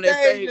gonna get on that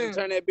stage and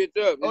turn that bitch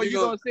up? Or you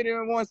gonna sit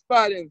in one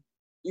spot and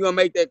you gonna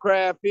make that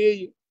crowd feel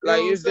you?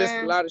 Like it's just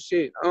a lot of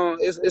shit.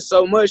 It's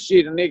so much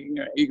shit, and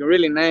you can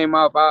really name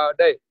off all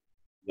day.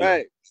 Yeah.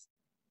 Right.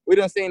 We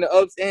done seen the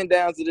ups and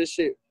downs of this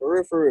shit. For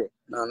real, for real.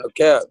 No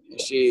cap.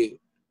 Shit.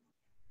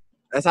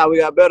 That's how we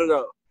got better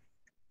though.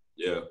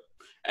 Yeah.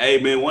 Hey,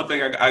 man, one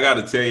thing I got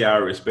to tell y'all I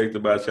respect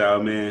about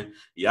y'all, man.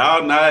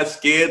 Y'all not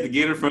scared to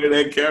get in front of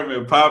that camera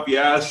and pop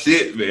y'all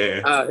shit,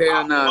 man. Oh,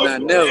 hell no,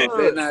 never.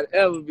 Better not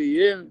ever be,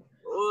 yeah.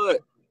 What?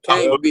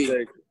 Can't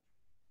be.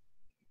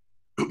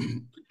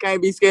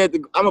 Can't be scared to.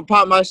 I'm going to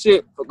pop my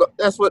shit.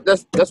 That's what I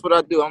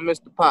do. I'm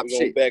Mr. Pop shit.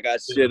 We gonna back our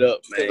shit up,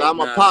 man. I'm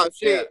going to pop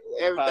shit.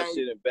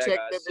 Everything. Check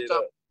that bitch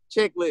up.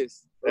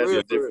 Checklist. That's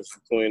the difference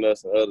between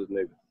us and other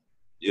niggas.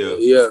 Yeah.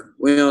 Yeah.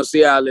 We don't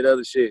see all that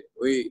other shit.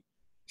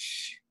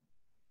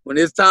 When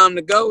it's time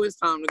to go, it's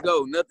time to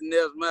go. Nothing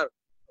else matters.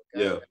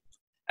 Okay? Yeah.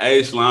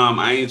 Hey, Slime,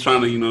 I ain't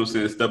trying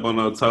to, step on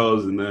no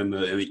toes and then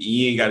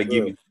you ain't got to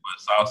give me too much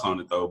sauce on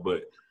it, though.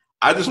 But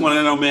I just want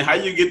to know, man, how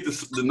you get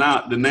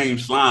the name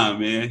Slime,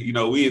 man?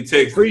 We in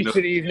Texas. Preach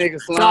to these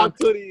niggas, Slime. Talk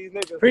to these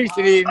niggas. Preach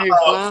to these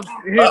niggas, Slime.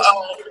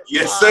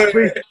 Yes,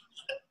 sir.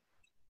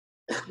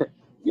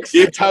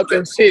 You talk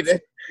them shit.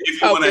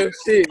 Talk them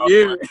shit.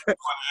 Yeah. All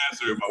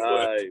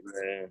right,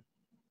 man.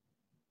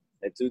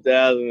 In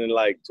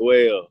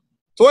 2012.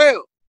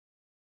 12.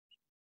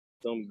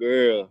 Some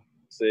girl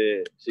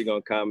said she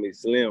gonna call me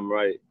Slim,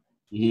 right?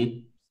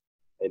 Mm-hmm.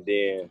 And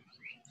then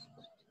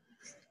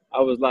I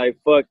was like,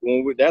 fuck,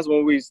 that's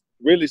when we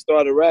really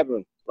started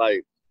rapping.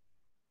 Like,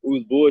 we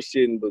was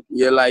bullshitting, but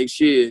yeah, like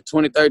shit,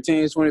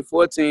 2013,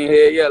 2014,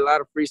 hell yeah, a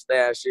lot of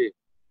freestyle shit.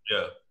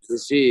 Yeah. But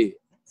shit,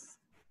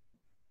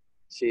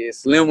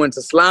 Slim went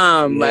to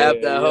Slime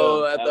after a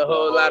whole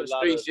lot of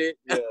street shit.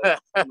 Yeah, a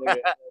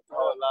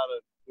whole lot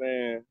of,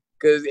 man.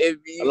 Cause a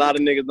lot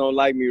of niggas don't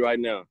like me right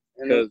now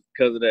because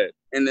of that.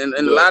 And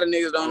a lot of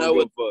niggas don't know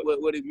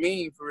what it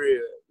means for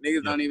real.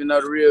 Niggas don't even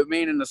know the real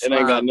meaning of slime. It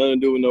ain't got nothing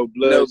to do with no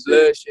blood. No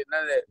blood shit,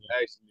 none of that.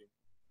 Actually.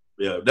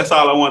 Yeah, that's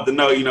all I want to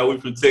know. We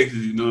from Texas,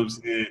 you know what I'm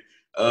saying?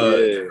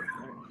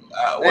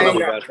 What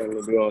got something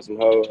to do on some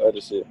whole other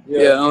shit.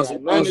 Yeah,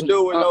 nothing to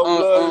do with no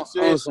blood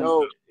shit.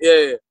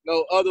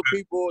 No other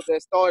people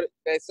that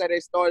say they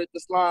started the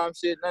slime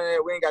shit. None of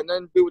that. We ain't got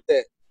nothing to do with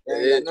that.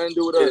 Ain't got nothing to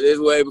do with us. It's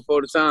way before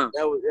the time.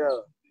 That was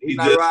He's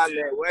not riding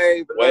that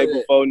way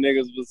before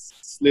niggas was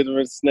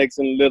slithering snakes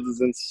and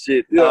lizards and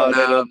shit. Yeah,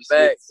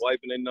 shit,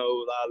 wiping their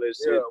nose, all that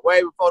shit. Yeah,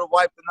 way before the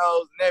wipe the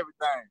nose and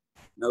everything.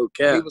 No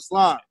cap. He was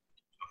slime.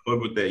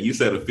 Fuck with that. You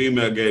said a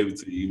female gave it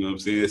to you. You know what I'm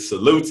saying?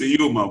 Salute to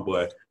you, my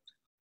boy.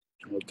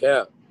 No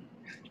cap.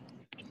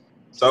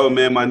 So,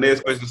 man, my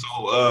next question.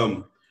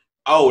 So,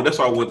 that's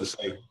what I wanted to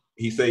say.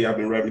 He said y'all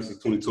been rapping since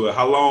 2012.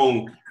 How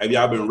long have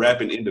y'all been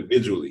rapping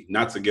individually,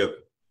 not together?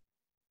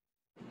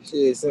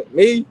 Shit,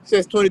 me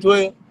since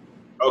 2012.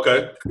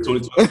 Okay,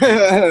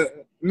 2012.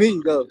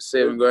 Me though,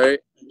 7th grade.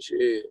 Shit.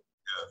 Yeah.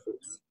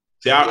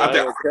 See, I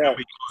think I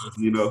remember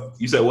yours,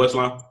 You said what,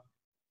 Slime?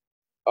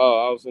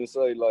 Oh, I was gonna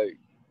say, like,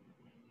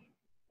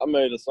 I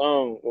made a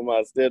song with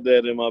my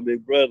stepdad and my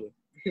big brother.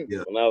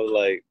 Yeah. When I was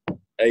like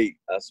 8,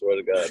 I swear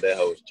to God, that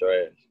hoe was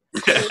trash.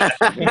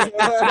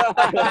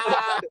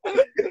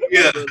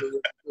 Yeah.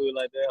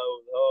 Like that hoe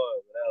was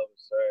hard, but that hoe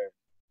was trash.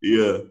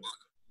 Yeah.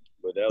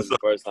 But that was the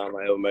first time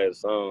I ever made a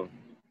song.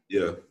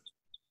 Yeah.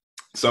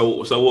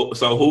 So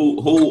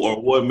who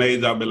or what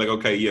made y'all be like,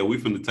 okay, yeah, we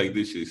finna take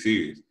this shit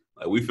serious.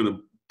 Like we finna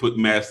put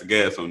master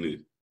gas on this.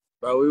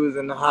 Bro, we was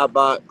in the hot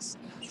box.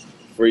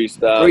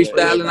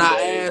 Freestyling our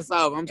ass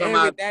off. I'm talking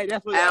about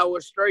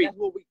hours straight. That's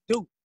what we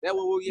do. That's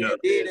what we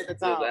did at the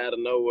time. Just out of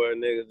nowhere,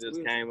 niggas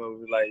just came up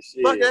with like, shit.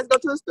 Fuck, let's go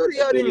to the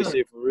studio do then. this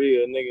shit for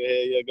real, nigga.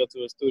 Hell yeah, go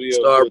to a studio.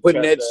 Start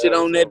putting that shit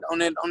on that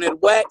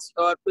wax.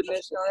 Start putting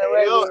that shit on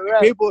that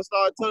wax. People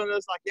start telling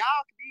us like,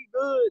 y'all can be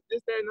good,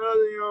 this, that, and the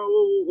other, you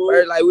know.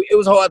 First, like it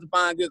was hard to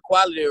find good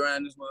quality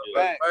around this motherfucker.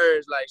 Right.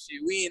 First, like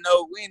shit, we ain't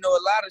know a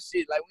lot of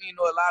shit. Like we ain't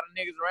know a lot of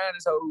niggas around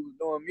this hoe who was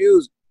doing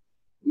music.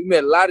 We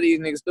met a lot of these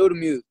niggas through the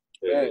music.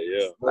 Yeah.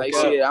 Like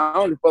shit, I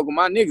only fuck with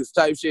my niggas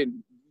type shit.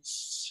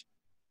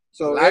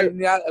 So a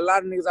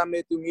lot of niggas I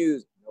met through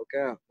music. No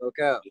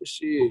cap.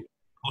 Shit.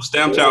 Who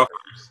stamped y'all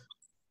first?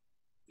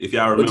 If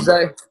y'all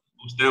remember.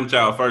 Who stamped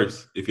y'all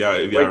first? If y'all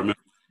remember.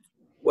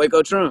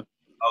 Waco Trump.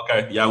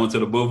 Okay, y'all went to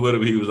the booth with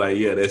him. He was like,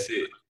 "Yeah, that's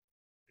it."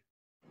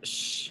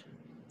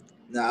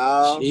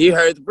 No. He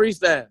heard the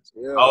freestyles.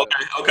 Yeah.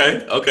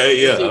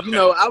 Okay, yeah. Shit, you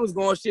know, I was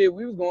going shit.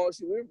 We was going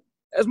shit.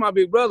 That's my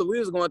big brother. We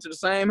was going to the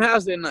same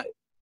house that night.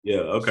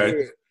 Yeah.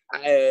 Okay.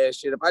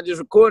 Shit, if I just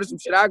recorded some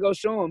shit, I go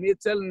show him. He'll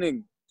tell a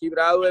nigga. Keep it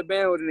all the way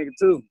band with a nigga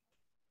too.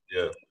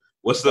 Yeah.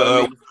 What's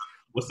the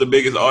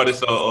biggest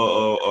artist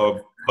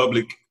or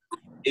public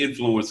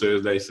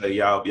influencers they say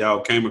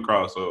y'all came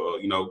across or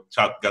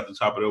got to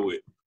chop it up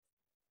with?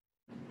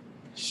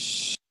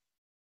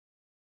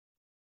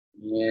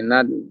 Yeah,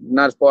 not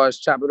as far as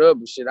chop it up,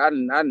 but shit. I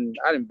done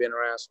been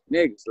around some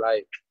niggas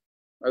like,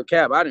 no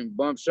cap. I done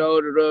bumped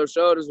shoulder to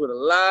shoulders with a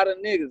lot of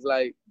niggas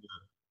like.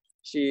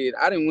 Shit,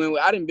 I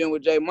didn't been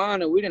with Jay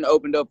Mana. We didn't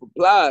opened up for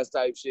Plies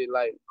type shit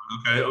like.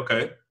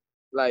 Okay.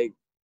 Like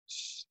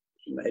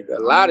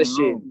a lot of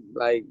shit.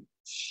 Like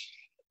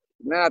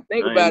now I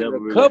think about it,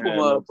 a couple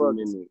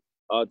motherfuckers.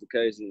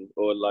 Altercations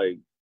or like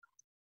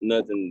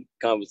nothing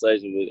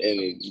conversation with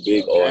any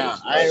big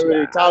artists. I ain't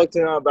really talked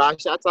to him, but I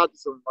talked to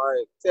some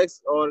like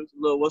Texas artists.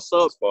 Little, what's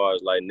up? As far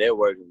as like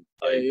networking.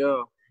 Like,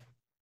 yeah.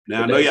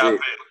 Now I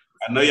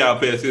know y'all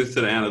pay attention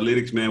to the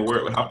analytics, man.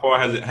 How far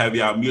have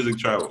y'all music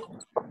traveled?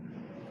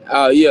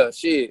 Oh yeah,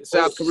 shit.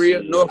 South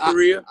Korea, North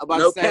Korea.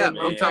 No cap.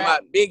 Man, I'm talking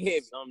about big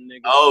heavy.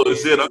 Oh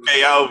shit,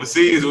 okay, y'all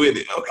overseas with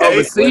it. Okay.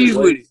 Overseas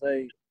with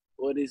it.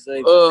 What did he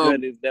say? That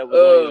was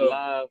on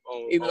live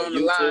on he was on the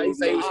YouTube, line. He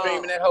said he was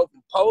streaming that hoe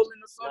from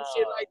Poland or some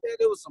shit like that.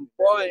 It was some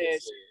boy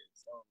ass shit.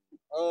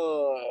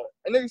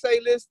 And nigga say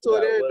listen to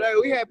it every day.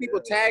 We had people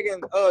tagging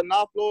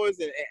Lxrds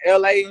in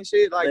LA and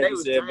shit. Like they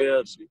was tagging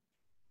Belgium.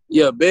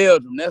 Yeah,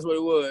 Belgium. That's what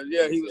it was.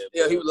 Yeah, he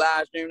was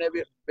live streaming that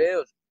bitch from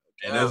Belgium.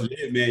 And that's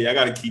it, man. Y'all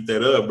gotta keep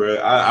that up, bro.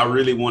 I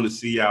really want to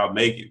see y'all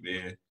make it,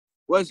 man.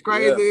 What's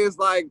crazy is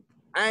like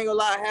I ain't gonna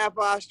lie, half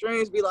our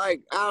streams be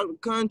like out of the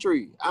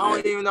country. I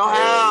don't even know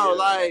how.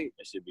 Like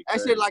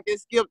that shit like it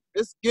skipped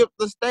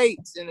the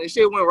states and the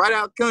shit went right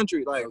out the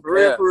country. Like for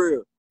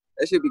real.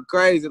 That shit be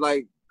crazy.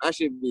 Like I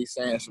should be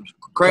saying some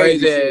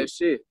crazy ass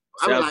shit.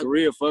 South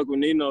Korea fuck with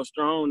Nino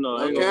strong though.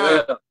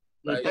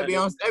 Like, they be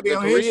on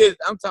Koreans,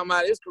 I'm talking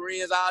about it's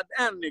Koreans all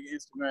down nigga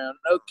Instagram.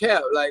 No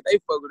cap. Like they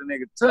fuck with a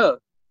nigga tough.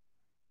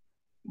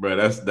 Bro,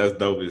 that's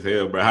dope as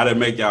hell, bro. How that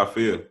make y'all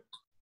feel?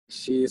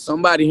 Shit,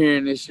 somebody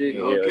hearing this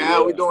shit.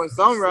 We doing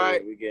something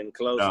right. We getting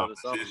closer to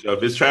something.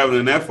 If it's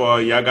traveling that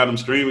far, y'all got them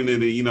streaming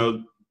it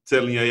and,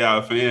 telling y'all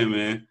a fan,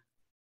 man.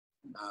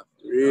 Nah,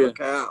 for real.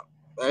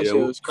 That shit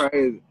was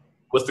crazy.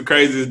 What's the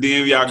craziest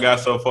DM y'all got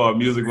so far,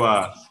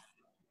 music-wise?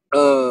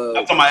 I'm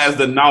talking about as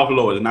the Nawf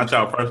Lords, not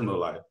y'all personal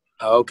life.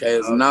 Okay,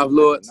 as the Nawf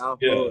Lords.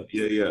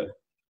 Yeah.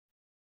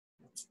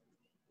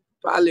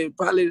 Probably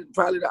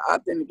the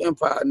Authentic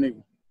Empire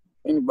nigga.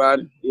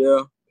 Anybody?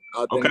 Yeah.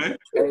 Okay.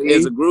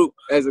 As a group,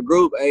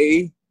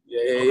 AE.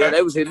 Yeah.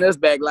 They was hitting us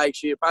back like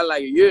shit, probably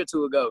like a year or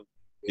two ago.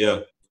 Yeah.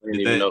 We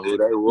didn't even know who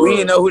they was. We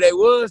didn't know who they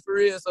was for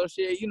real. So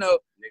shit, Niggas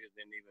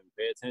didn't even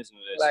pay attention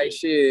to that like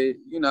shit.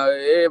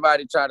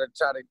 Everybody try to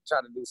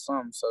do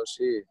something. So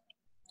shit.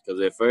 Cause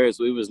at first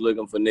we was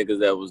looking for niggas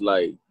that was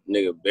like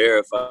nigga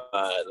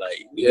verified.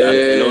 Like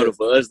in order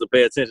for us to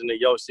pay attention to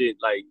your shit,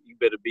 like you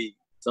better be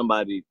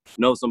somebody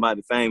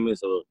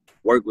famous or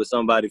work with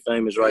somebody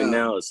famous right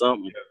now or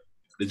something.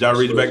 Did y'all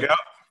reach back out?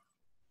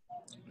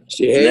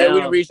 Shit,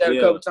 we reached out a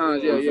couple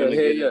times. Yeah.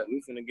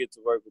 We finna get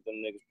to work with them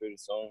niggas pretty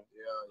soon.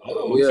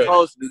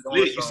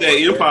 You said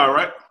Empire,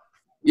 right?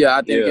 Yeah,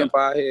 I think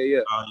Empire here,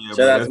 yeah.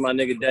 Shout out to my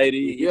nigga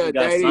Daddy.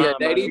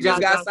 Daddy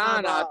just got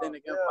signed out. I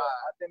think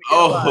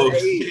Empire.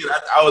 Shit!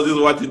 I was just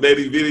watching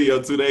Daddy's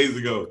video 2 days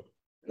ago.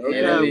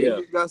 Yeah.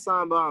 Got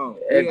signed by him.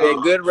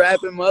 That good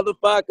rapping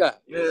motherfucker.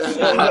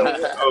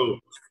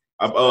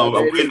 I'm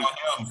waiting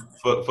on him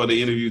for the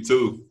interview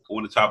too. I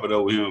want to chop it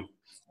up with him.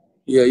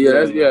 Yeah.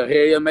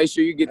 Make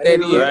sure you get that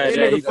in. That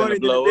nigga funny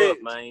blow up,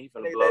 man. He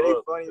finna blow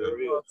up.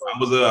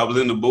 I was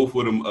in the booth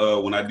with him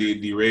when I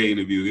did D-Ray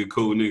interview. He's a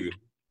cool nigga.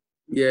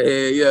 Yeah,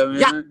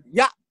 man.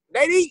 Yeah,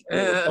 Daddy.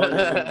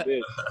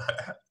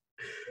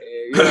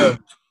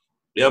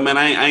 Yeah, man.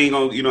 I ain't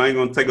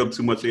gonna take up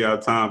too much of y'all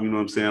time. You know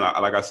what I'm saying?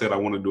 Like I said, I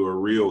want to do a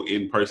real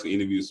in-person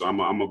interview, so I'm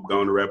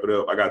going to wrap it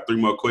up. I got 3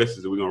 more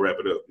questions, and we're gonna wrap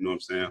it up. You know what I'm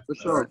saying? For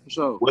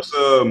sure. What's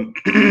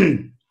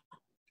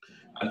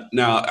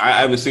now? I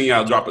haven't seen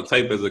y'all drop a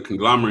tape as a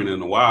conglomerate in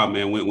a while,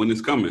 man. When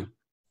it's coming?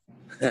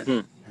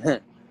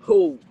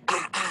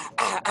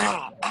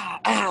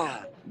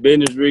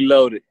 Business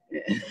reloaded.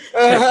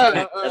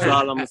 That's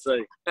all I'm gonna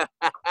say.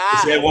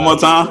 Say it one more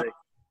time.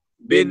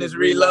 Business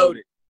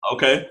reloaded.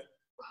 Okay.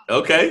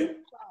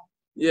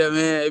 Yeah,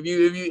 man.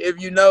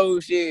 If you know,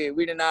 shit,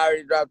 we done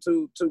already dropped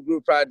two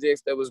group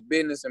projects that was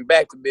business and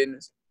back to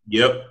business.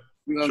 Yep.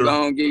 We gonna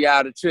go and get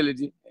y'all the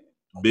trilogy.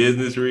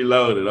 Business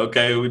reloaded.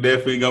 Okay, we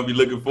definitely gonna be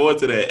looking forward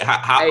to that.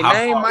 How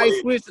name might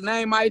switch, the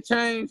name might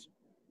change,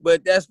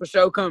 but that's for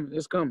sure coming.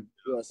 It's coming.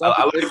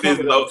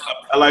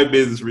 I like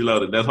business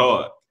reloaded. That's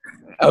hard.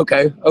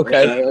 Okay.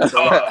 That's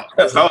hard.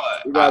 That's hard.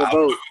 We gotta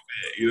vote.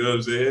 You know what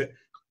I'm saying?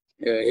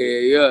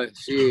 Yeah.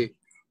 Shit.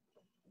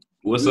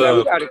 What's we up?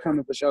 We got it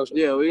coming for sure.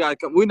 Yeah, we gotta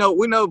come. We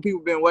know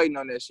people been waiting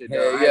on that shit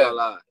though. I ain't gonna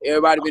lie.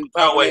 Everybody been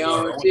popping their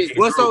own shit.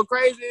 What's so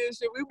crazy is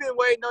shit, we been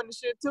waiting on the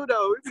shit too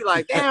though. We be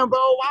like, damn bro,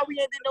 why we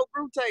ain't did no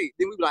group tape?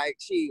 Then we be like,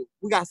 shit,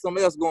 we got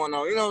something else going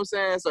on. You know what I'm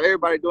saying? So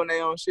everybody doing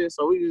their own shit.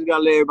 So we just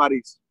gotta let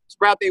everybody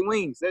sprout their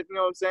wings. You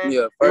know what I'm saying?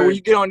 Yeah. And when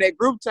you get on that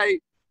group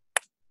tape,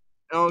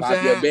 you know what I'm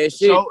saying? Your best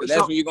shit.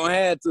 That's when you gonna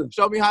have to.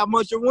 Show me how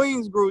much your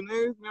wings grew, nigga.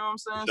 You know what I'm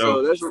saying? Sure.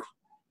 So that's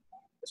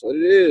what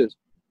it is.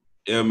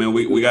 Yeah, man,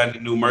 we got the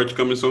new merch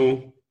coming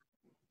soon.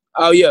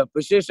 Oh yeah,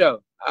 for sure.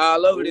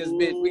 All over this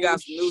bitch. We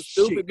got some new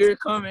stupid gear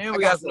coming in.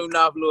 We got some new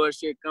Nawf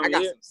shit coming in. I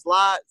got some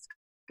slides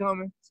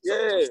coming.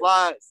 Yeah.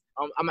 Slides.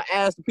 I'm gonna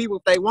ask the people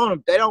if they want them.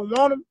 If they don't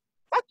want them,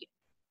 fuck it.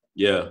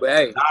 Yeah. But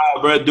hey.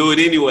 Nah, bro, do it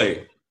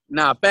anyway.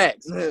 Nah,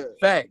 facts.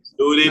 Facts.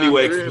 Do it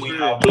anyway, because when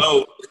y'all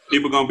blow,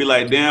 people gonna be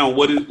like, damn,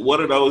 what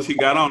are those he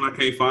got on? I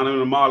can't find them in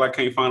the mall. I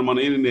can't find them on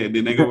the internet.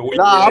 Then they go,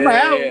 I'm gonna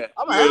have them.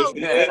 I'm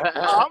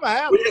gonna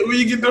have them. Where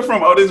you get them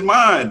from? Oh, this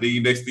mine.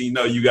 Then next thing you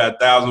know, you got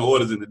 1,000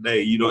 orders in a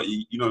day. You know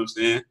what I'm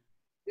saying?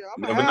 Yeah,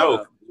 you never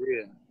know.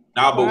 Yeah.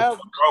 Nah, but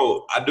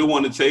bro, I do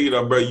want to tell you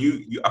though, bro.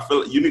 I feel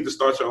like you need to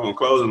start your own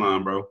clothing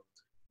line, bro.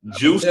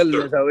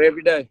 Juicer.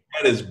 Every day.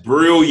 That is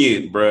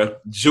brilliant, bro.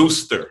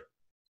 Juicer.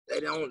 They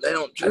don't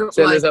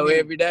tell us so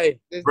every day.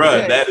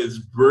 Bruh, that is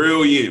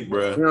brilliant,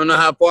 bruh. You don't know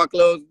how far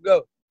clothes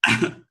go.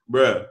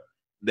 Bruh,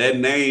 that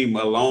name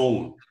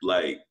alone,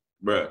 like,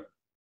 bruh.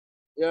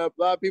 Yeah, a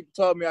lot of people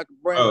told me I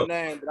could bring the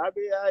name, but I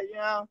be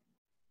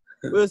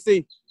we'll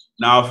see.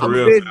 Nah, for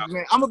real.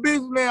 I'm a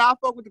businessman. I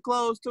fuck with the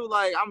clothes too.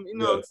 Like you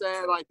know what I'm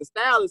saying? Like the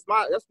style is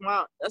that's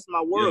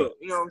my world.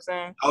 You know what I'm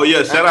saying? Oh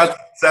yeah, shout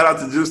out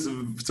to Juice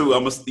too.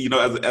 I'm as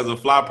a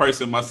fly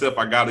person myself,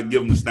 I gotta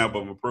give him the stamp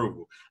of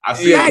approval. I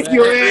see Thank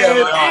you, man.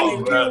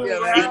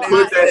 He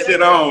put that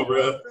shit on,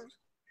 bro.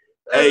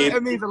 Hey,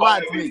 that means a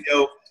lot to me.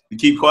 The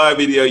Keep Quiet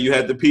video, you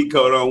had the peak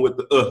coat on with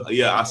the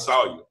yeah, I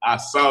saw you.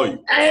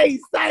 Hey,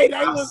 say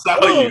that I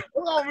saw you.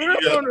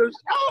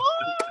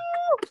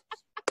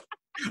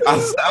 I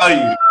saw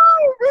you.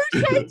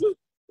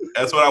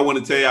 That's what I want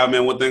to tell y'all,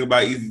 man. One thing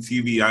about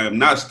Easy TV, I am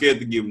not scared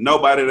to give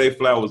nobody their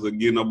flowers or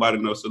give nobody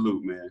no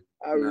salute, man.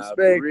 I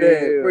respect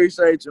that.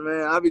 Appreciate you,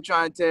 man. I be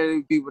trying to tell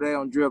these people they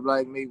don't drip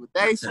like me, but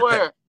they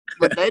swear,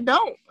 but they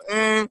don't.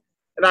 And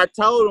I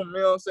told them, you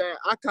know what I'm saying?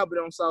 I copied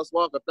on Sauce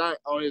Walker thing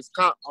on his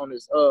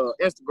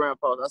Instagram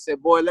post. I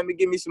said, boy, let me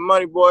give me some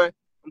money, boy.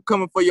 I'm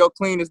coming for your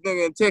cleanest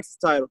nigga in Texas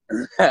title.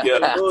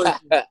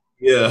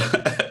 Yeah.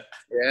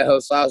 Yeah, her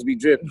sauce be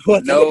dripping.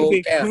 No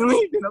cap.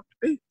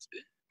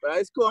 But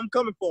it's cool. I'm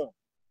coming for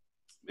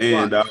him.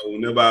 Man, dog,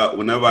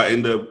 whenever I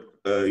end up,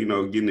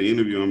 getting the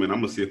interview, man,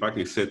 I'm gonna see if I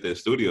can set that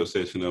studio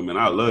session up, man.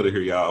 I'd love to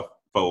hear y'all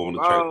on the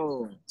track.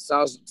 Oh,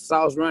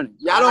 sauce running.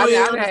 Y'all don't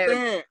even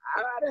understand.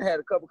 I had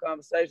a couple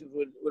conversations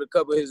with a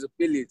couple of his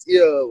affiliates.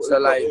 Yeah, so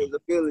like his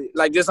affiliates,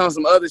 like just on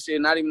some other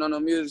shit, not even on no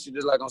music shit,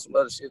 just like on some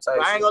other shit type.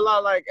 I ain't gonna lie,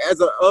 like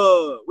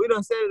we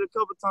done said it a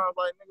couple times,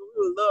 like nigga,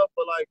 we would love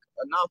for like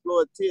a Nawf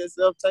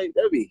TSF tape.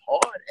 That'd be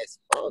hard as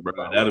fuck,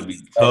 bro. That'll be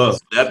tough.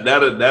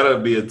 That'll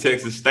be a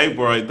Texas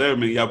staple right there,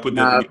 man. Y'all put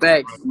that. Nah,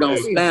 facts. Gonna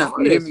stamp.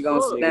 You hear me?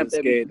 Gonna stamp that.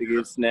 Scared to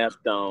get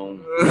snapped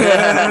on.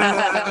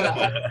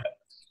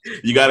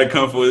 You gotta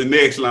come for the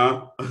next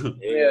line.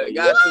 Yeah,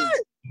 got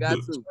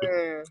to.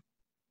 Man.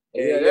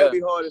 Yeah, that'd be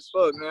hard as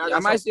fuck, man. I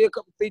might see a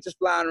couple features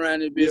flying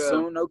around this bitch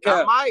soon. No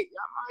cap. I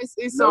might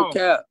see some. No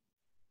cap.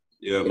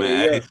 Yeah,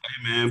 man. Hey,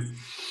 man.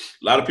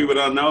 A lot of people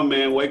don't know,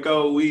 man.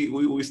 Waco,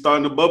 we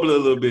starting to bubble a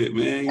little bit,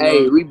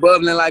 man. We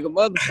bubbling like a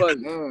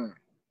motherfucker.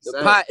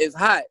 The pot is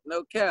hot.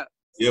 No cap.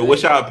 Yeah,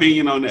 what's your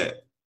opinion on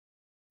that?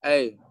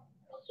 Hey.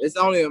 It's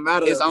only a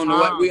matter of time. The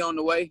way. We on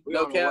the way.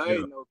 No cap.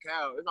 No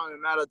cap. It's only a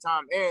matter of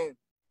time. And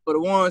for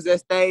the ones that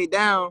stayed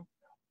down,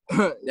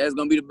 that's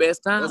gonna be the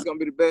best time. That's gonna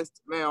be the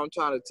best, man. I'm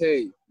trying to tell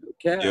you.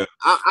 Okay. Yeah.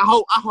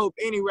 I hope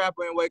any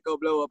rapper in Waco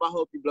blow up. I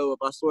hope you blow up.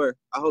 I swear.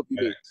 I hope you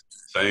do.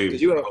 Same.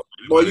 Cause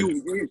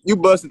you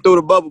busted through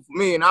the bubble for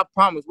me, and I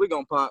promise we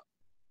gonna pop.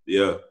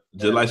 Yeah,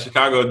 just like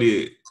Chicago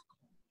did.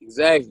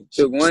 Exactly.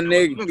 Took one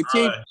nigga.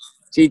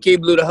 Chief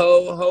blew the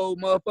whole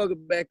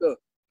motherfucker back up.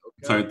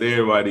 Okay. Turned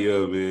everybody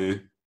up,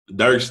 man.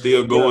 Dirk's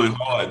still going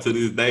hard to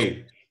this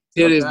day.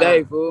 Till this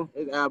day, fool.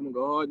 His album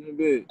go hard in a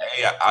bit.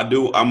 Hey, I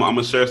do. I'm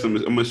gonna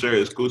share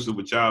exclusive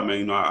with y'all, man.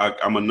 You know,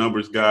 I'm a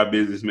numbers guy,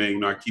 businessman. You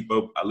know, I keep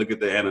up. I look at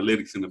the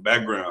analytics in the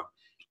background.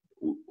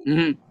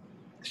 Mm-hmm.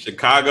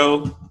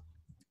 Chicago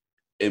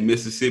and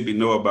Mississippi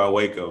know about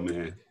Waco,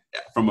 man.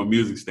 from a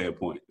music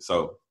standpoint.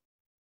 So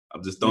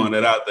I'm just throwing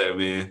that out there,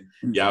 man.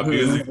 Y'all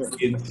music is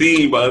getting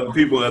seen by other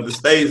people in other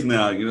states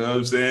now. You know what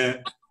I'm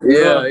saying?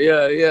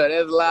 Yeah.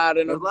 That's loud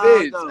in the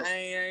bitch.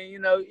 Ain't, you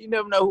know, you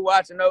never know who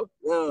watching though.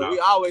 Yeah, No. we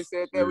always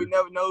said that. We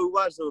never know who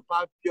watching. So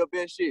pop your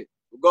best shit.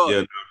 Yeah,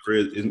 no,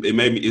 Chris,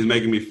 it's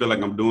making me feel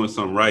like I'm doing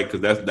something right because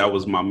that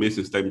was my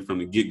mission statement from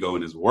the get go,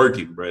 and it's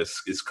working, bro.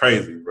 It's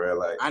crazy, bro.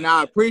 Like, and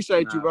I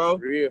appreciate you, bro.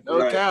 No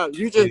right. doubt.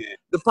 You just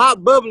the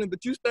pot bubbling,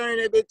 but you stirring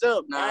that bitch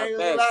up. I ain't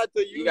gonna lie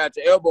to you. You got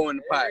your elbow in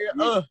the pot.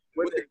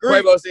 With the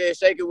Quavo said,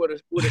 shake it with a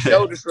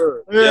shoulder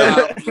shrug.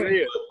 Yeah.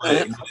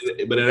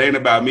 But it ain't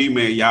about me,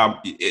 man. Y'all,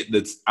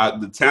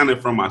 the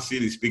talent from my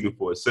city speaking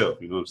for itself.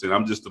 You know what I'm saying?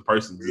 I'm just the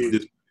person.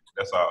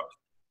 That's all.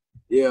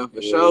 Yeah,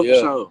 for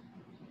sure.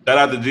 Shout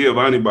out to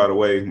Giovanni, by the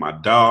way. My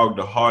dog,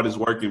 the hardest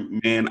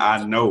working man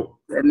I know.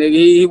 That nigga,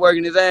 he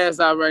working his ass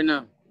out right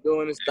now.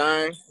 Doing his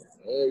thing.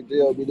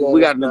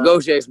 We got to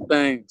negotiate some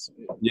things.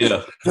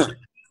 Yeah.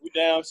 We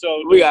down so.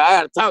 I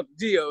got to talk to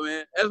Gio,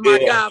 man. That's my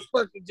guy.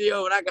 Fuck with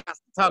Gio, and I got to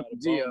talk to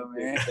Gio,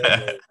 man.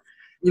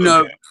 You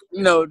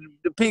know,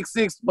 the Pick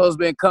Six supposed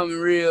to be coming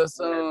real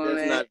soon,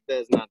 man.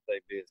 That's not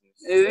their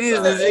business. It is.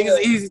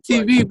 It's easy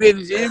TV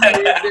business.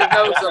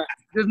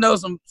 Just know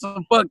some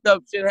fucked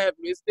up shit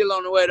happening. It's still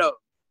on the way though.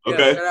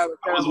 Okay. Yeah,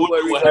 I was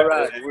wondering what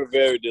happened. We're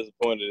very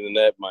disappointed in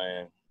that,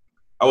 man.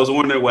 I was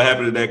wondering what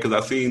happened to that because I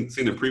seen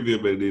the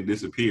preview, but it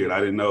disappeared. I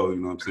didn't know. You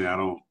know what I'm saying? I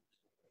don't.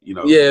 You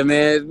know. Yeah,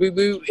 man.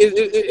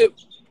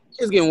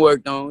 It's getting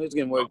worked on. It's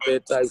getting worked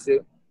that type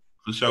shit.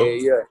 For sure.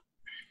 Yeah.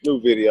 New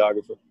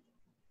videographer.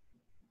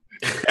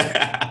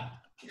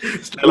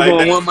 We're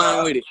going one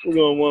mind with it. We're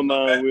going one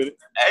mind with it.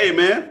 Hey,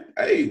 man.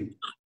 Hey.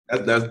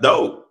 That's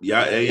dope.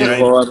 Yeah,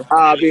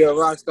 I'll be a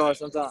rock star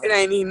sometime. It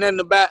ain't even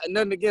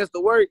nothing against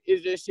the work.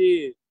 It's just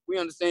shit. We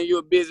understand you're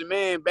a busy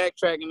man.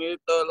 Backtracking it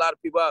throw a lot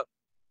of people out.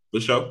 For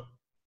sure.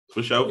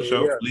 At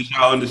least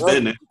y'all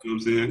understand that. You know what I'm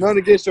saying? None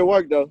against your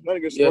work though. None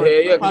against your work.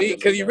 Yeah.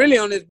 Because he really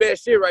on his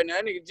best shit right now.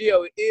 That nigga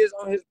Gio is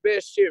on his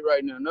best shit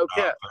right now. No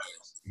cap.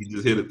 He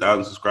just hit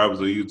 1,000 subscribers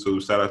on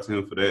YouTube. Shout out to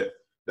him for that.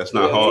 That's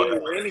not hard.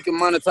 And he can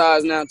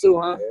monetize now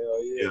too, huh?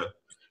 Hell yeah.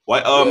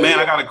 Why, man,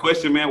 I got a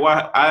question, man.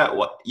 Why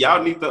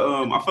y'all need to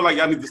I feel like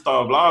y'all need to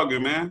start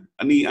vlogging, man.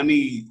 I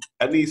need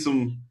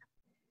some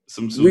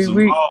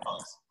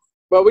vlogs.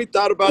 But we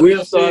thought about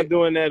we'll start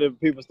doing that if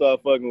people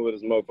start fucking with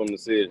us more from the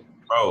city.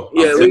 Bro.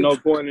 Yeah, there's no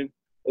point in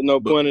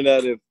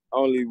that if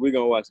only we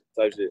gonna watch it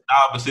type shit.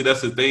 Nah, but see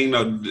that's the thing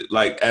though.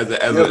 Like as a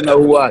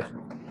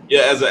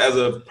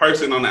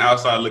person on the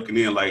outside looking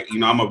in, like, you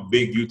know, I'm a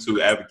big YouTube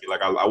advocate.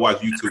 Like I watch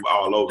YouTube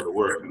all over the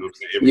world. You know what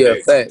I'm saying? Every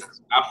day. Facts.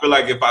 I feel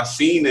like if I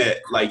seen that,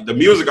 like the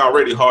music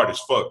already hard as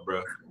fuck,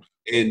 bro.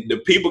 And the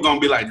people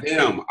gonna be like,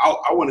 damn,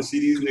 I want to see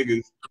these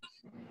niggas.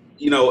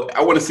 You know,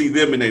 I want to see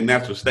them in their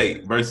natural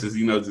state versus,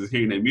 you know, just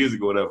hearing their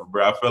music or whatever,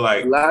 bro. I feel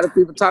like a lot of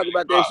people talk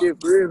about that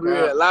shit for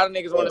real. A lot of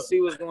niggas want to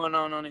see what's going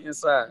on the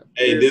inside.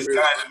 Hey, this guy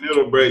in the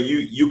middle, bro,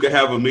 you could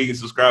have 1 million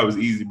subscribers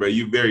easy, bro.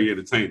 You very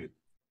entertaining.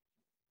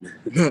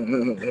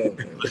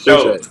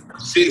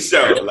 Shit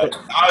show. Like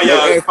all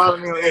y'all follow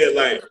me on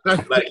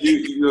Instagram. like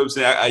you know what I'm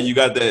saying? You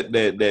got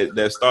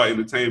that star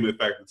entertainment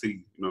factor to you.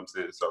 You know what I'm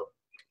saying? So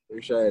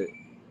appreciate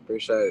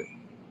it.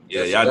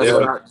 Yeah, y'all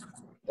definitely.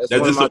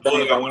 That's just a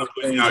plug I want to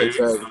put out here.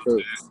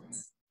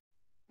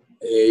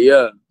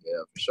 Yeah,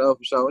 for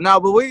sure. No,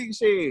 but we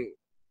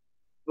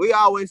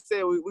always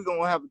said we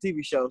gonna have a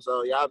TV show,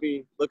 so y'all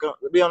be on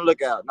the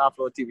lookout. Not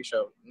for a TV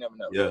show. You never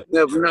know. Yeah,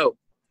 never know.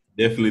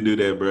 Definitely do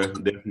that, bro.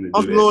 Definitely do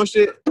that. Little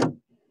shit.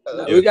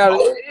 We got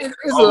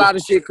it's a lot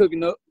of shit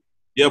cooking up.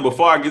 Yeah,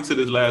 before I get to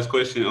this last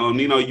question,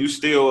 Nino, you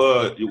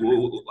still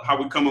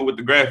how we coming with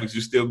the graphics?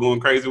 You still going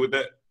crazy with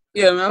that?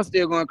 Yeah, man, I'm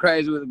still going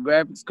crazy with the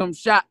graphics. Come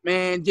shop,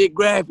 man. Get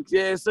graphics.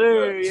 Yes,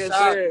 sir. Yes,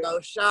 sir.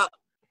 Go shop.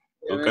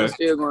 Yeah, okay. Man, I'm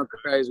still going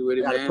crazy with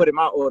it, man. Gotta put in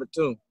my order,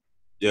 too.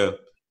 Yeah.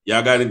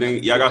 Y'all got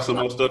anything? Y'all got some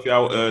more stuff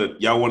y'all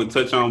want to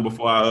touch on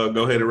before I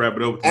go ahead and wrap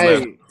it up?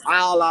 Hey,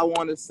 all I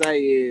want to say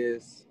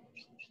is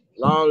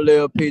long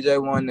live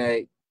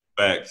PJ18.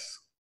 Facts.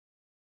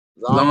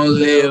 Long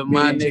live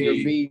my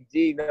nigga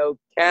BG, no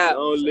cap.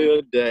 Long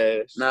live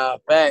Dash. Nah,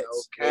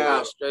 facts. No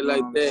cap. Straight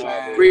like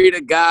that. Free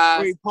the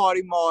guys. Free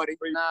Party Marty.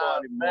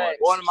 Party Marty.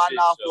 One of my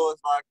Nawf floors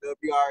locked up.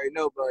 You already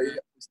know, but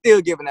still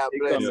giving out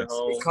blessings.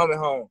 He coming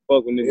home.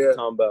 Fuck what niggas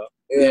talking about.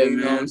 Yeah, you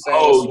know what I'm saying?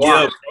 Oh,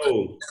 yeah,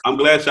 bro. I'm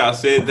glad y'all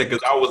said that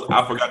because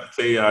I forgot to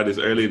tell y'all this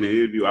early in the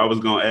interview. I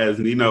was going to ask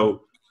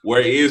Nino,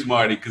 where is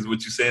Marty? Because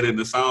what you said in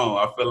the song,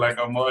 I feel like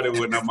I'm Marty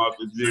when I'm off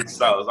the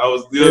jigsaw. I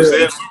was, you know what I'm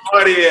saying?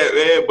 Where Marty at,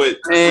 man? But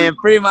man,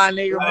 free my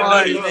nigga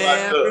Marty,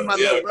 man. Free my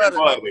little brother.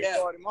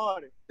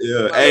 Marty.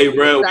 Yeah, hey,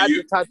 bro. I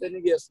just talked to that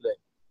nigga yesterday.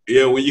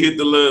 Yeah, when you hit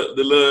the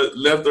little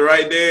left or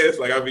right dance,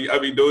 like I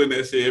be doing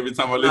that shit every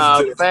time I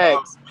listen to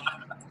facts.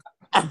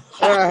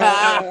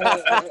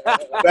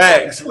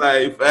 Facts.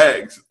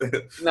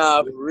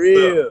 Nah, for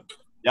real.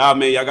 Y'all,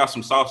 man, y'all got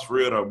some sauce for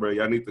real though, bro.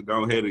 Y'all need to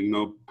go ahead and, you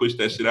know, push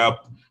that shit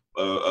out.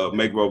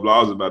 Make more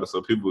vlogs about it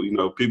so people, you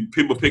know,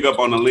 people pick up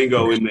on the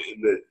lingo in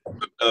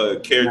the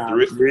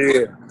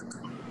characteristics.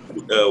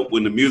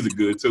 when the music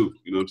good too.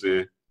 You know what I'm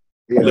saying?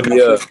 Yeah, Look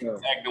act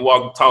and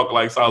walk, talk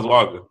like Sauce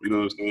Walker. You know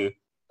what I'm saying?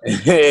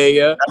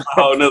 Yeah. That's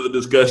a whole nother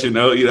discussion,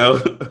 though. You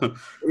know.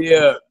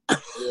 Yeah.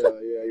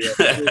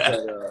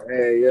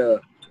 Hey, yeah.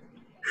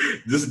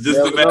 Just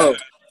imagine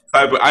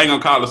type of, I ain't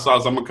gonna call it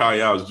sauce. I'm gonna call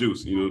y'all's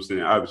juice. You know what I'm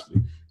saying?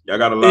 Obviously, y'all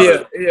got a lot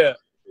of. Yeah.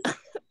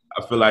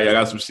 I feel like I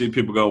got some shit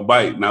people gonna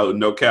bite.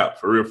 No cap,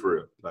 for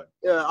real. Like,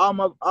 yeah, all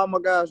my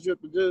guys drip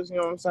the juice. You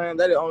know what I'm saying?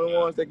 They're the only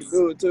ones that can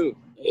do it too.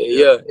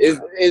 Yeah.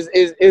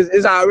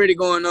 It's already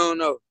going on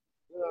though.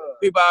 Yeah.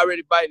 People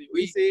already biting it.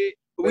 We see it.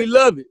 We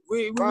love it.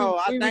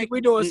 I think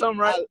we doing something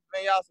right.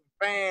 Man, y'all some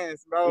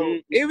fans, bro.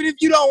 Even if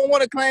you don't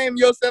want to claim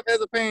yourself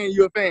as a fan,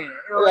 you're a fan. You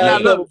know, I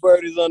love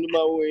birdies under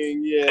my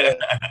wing. Yeah.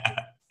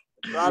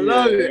 I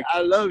love it.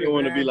 I love it. You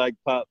want to be like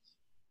Pops.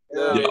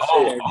 Yeah.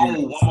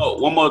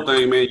 One more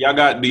thing, man.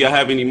 Do y'all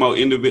have any more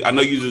individual? I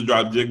know you just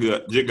dropped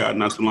Jigga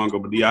not too long ago,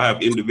 but do y'all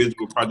have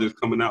individual projects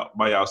coming out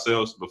by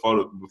yourselves before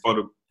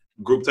the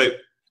group tape?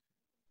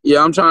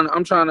 Yeah, I'm trying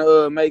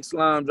to make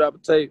Slime drop a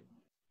tape.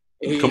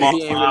 Come on,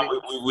 Slime.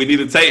 We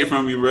need a tape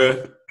from you,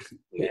 bro.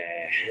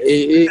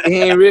 He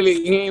ain't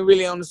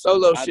really on the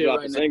solo shit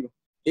right now.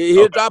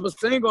 He'll drop a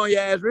single on your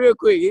ass real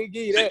quick. He'll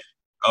give you that.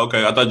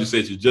 Okay, I thought you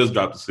said you just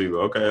dropped a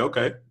single.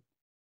 Okay.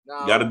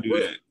 Nah, gotta do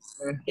that.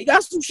 He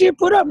got some shit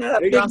put up now.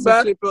 He got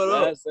some shit put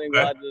up. Last single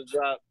I just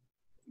dropped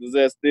was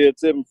that Still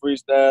Tipping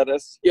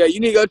freestyle. Yeah, you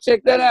need to go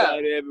check that out.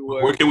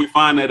 Everywhere. Where can we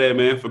find that at,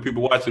 man, for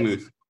people watching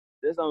this?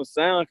 That's on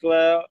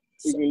SoundCloud.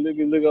 You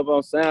can look up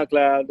on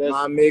SoundCloud. That's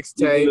my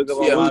mixtapes.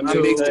 My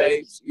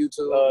mixtapes.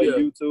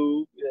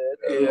 YouTube.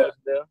 Yeah.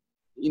 There.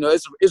 You know,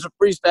 it's a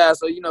freestyle,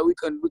 so you know we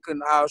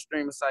couldn't all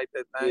stream and cite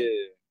that thing.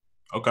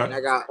 Yeah. Okay. And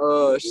I got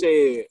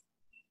shit.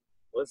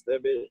 What's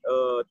that bitch?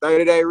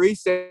 30-day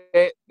reset.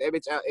 That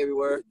bitch out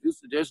everywhere.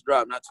 Just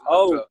dropped not too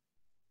long ago.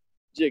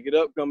 Check it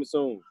up coming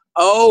soon.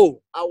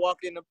 Oh, I walk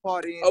in the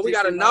party. And we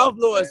got a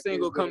Nawf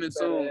single coming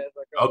soon.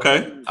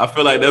 Okay, I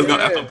feel like that's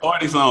a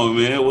party song,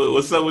 man.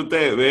 What's up with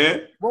that,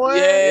 man? Boy,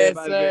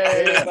 everybody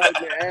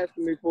been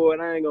asking me for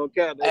it. I ain't gonna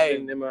count that. Hey.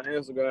 In my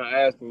Instagram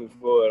asking me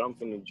for it. I'm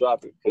finna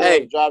drop it.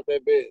 Hey, drop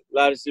that bitch. A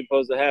lot of shit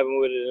supposed to happen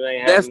with it. It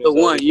ain't that's happening.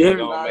 The one. You hear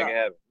me? Make it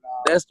happen.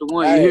 That's the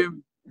one. You hear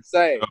me?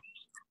 Say.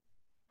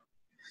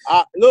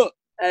 Look.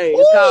 Hey,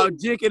 it's called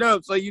Jick It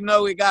Up, so you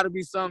know it got to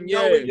be something.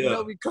 You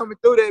know we coming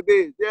through that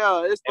bitch.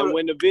 Yeah. And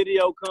when the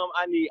video come,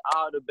 I need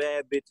all the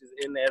bad bitches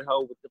in that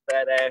hole with the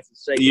fat ass and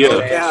shaking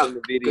their ass in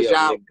the video.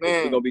 Y'all,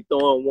 man. We're gonna be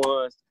throwing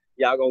ones.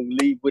 Y'all gonna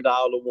leave with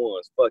all the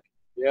ones. Fuck it.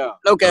 Yeah.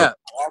 No cap.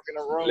 Walk in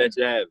the room. Let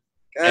you have it.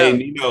 Hey,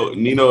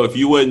 Nino, if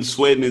you wasn't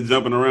sweating and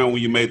jumping around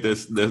when you made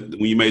when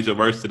you made your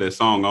verse to that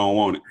song, I don't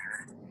want it.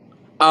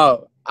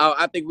 Oh.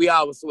 I think we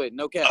all was sweating.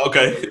 No cap.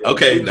 Okay.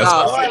 That's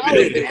I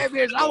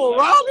was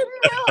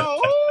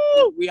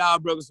rolling. We all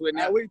broke a sweat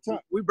now. We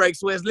break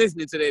sweats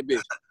listening to that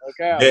bitch.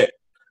 Okay. Yeah.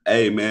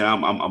 Hey man,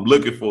 I'm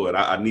looking for it.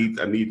 I need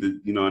to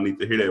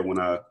hear that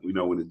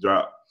when it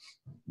drop.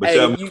 But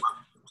hey,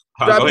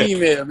 drop your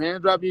email, man.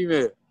 Drop your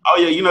email. Oh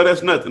yeah,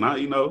 that's nothing.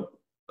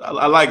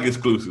 I like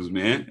exclusives,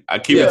 man. I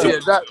keep it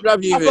to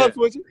drop your email.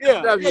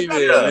 Drop your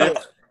email, man.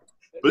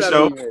 For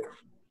sure.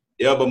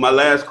 Yeah, but my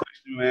last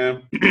question,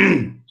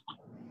 man.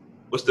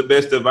 What's the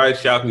best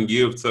advice y'all can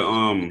give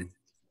to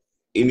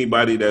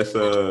anybody that's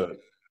I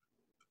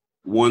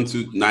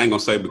ain't gonna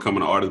say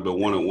becoming an artist, but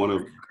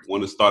want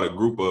to start a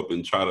group up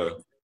and try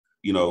to,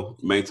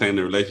 maintain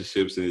the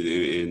relationships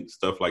and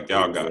stuff like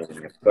y'all got.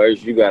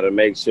 First, you gotta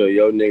make sure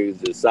your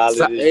niggas is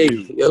solid.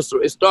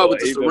 It start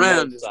with the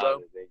surroundings,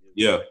 bro.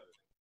 Yeah.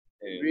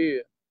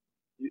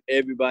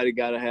 Everybody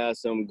gotta have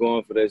something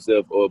going for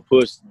themselves, or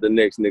push the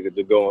next nigga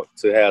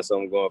to have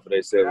something going for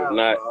themselves. If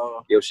not,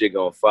 your shit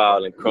gonna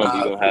fall and crumble.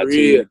 You gonna have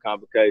too many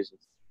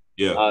complications.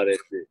 Yeah, all that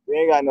shit. You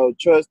ain't got no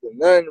trust in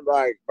nothing.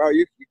 Like, bro,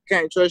 you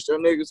can't trust your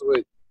niggas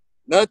with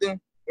nothing.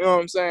 You know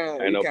what I'm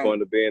saying? Ain't no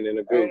point of being in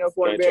a group. Ain't no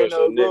point of being in a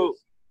group. You know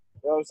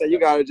what I'm saying? You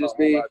gotta just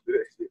be.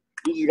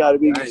 You just gotta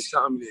be. You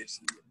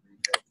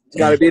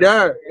gotta be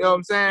there. You know what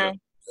I'm saying?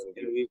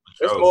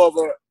 It's more of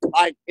a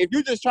like if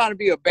you just trying to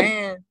be a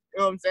band. You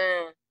know what I'm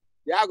saying?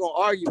 Y'all gonna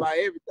argue about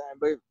everything,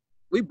 but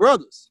we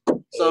brothers.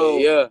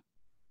 So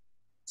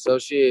So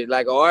shit,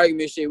 like an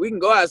argument shit, we can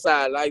go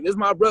outside. Like this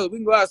my brother, we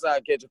can go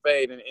outside, catch a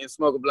fade and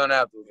smoke a blunt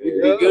afterwards. We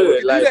can be good.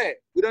 We like do that.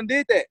 We done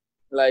did that.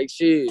 Like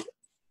shit.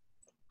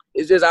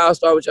 It's just all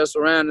start with your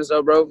surroundings,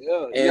 though, bro.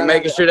 Yeah, and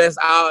making sure that's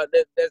all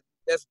that's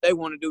what they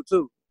want to do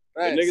too.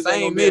 Right. Niggas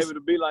ain't gonna be able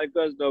to be like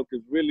us though,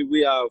 cause really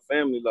we our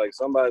family. Like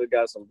somebody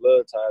got some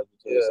blood ties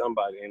between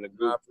somebody in the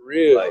group. Nah, for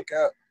real. Like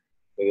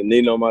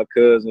Nino, my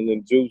cousin,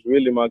 and Juice,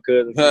 really my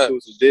cousin. Some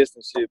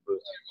distant shit, but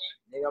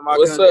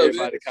what's up?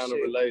 Everybody kind of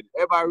related.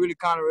 Everybody really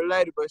kind of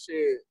related, but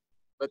shit.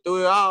 But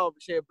through it all,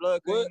 shit,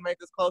 blood couldn't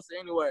make us closer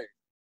anyway.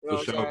 You know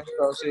what I'm saying?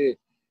 So shit.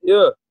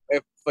 Yeah.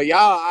 If for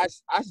y'all,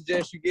 I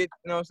suggest you get.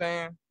 You know what I'm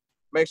saying?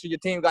 Make sure your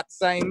team got the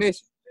same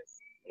mission.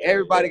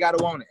 Everybody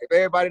gotta want it. If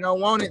everybody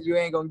don't want it, you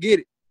ain't gonna get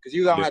it. Cause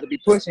you gonna have to be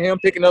pushing him,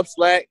 picking up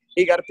slack.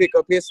 He gotta pick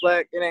up his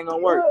slack. It ain't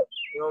gonna work.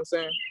 You know what I'm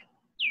saying?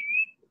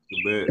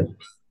 Too bad.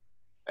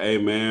 Hey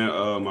man,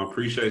 I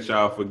appreciate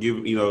y'all for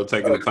giving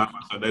taking the time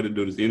out today to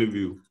do this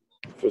interview.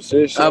 For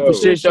sure.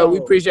 For sure. We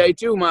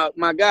appreciate you,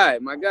 my guy.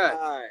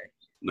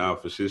 Nah,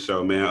 for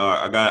sure, man.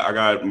 I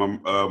got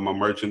my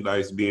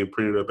merchandise being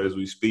printed up as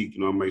we speak.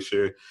 Make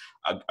sure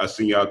I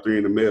send y'all 3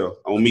 in the mail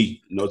on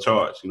me, no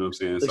charge. You know what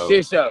I'm saying?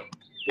 For sure.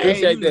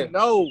 Appreciate that.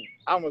 No,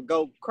 I'm gonna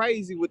go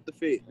crazy with the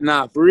fit.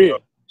 Nah, for real.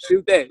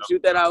 Shoot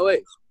that our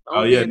way.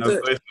 Oh yeah, no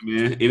question,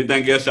 man.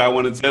 Anything else y'all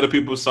want to tell the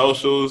people?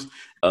 Socials?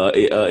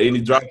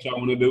 Any drops y'all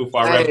want to do?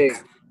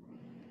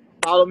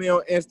 Follow me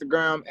on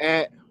Instagram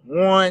at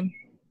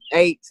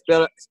 18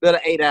 spell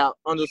the 8 out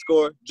 _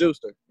 Juicer. You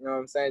know what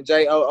I'm saying?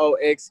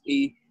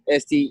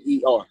 JOOXESTER.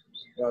 You know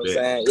what I'm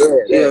saying?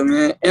 Yeah,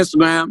 man.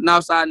 Instagram,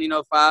 Nawfside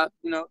Nino 5.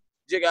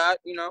 Jig out.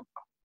 I'm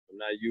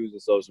not using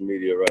social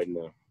media right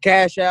now.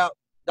 Cash out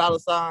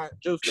 $,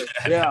 Juicer.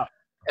 Yeah.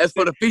 That's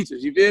for the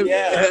features. You feel me?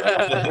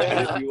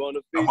 Yeah. If you want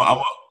to feature.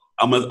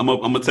 I'm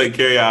gonna take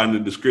care of y'all in the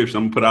description.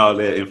 I'm gonna put all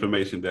that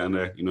information down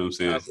there. You know what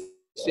I'm saying?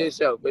 Shit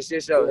show.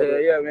 Hell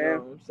yeah, man. You know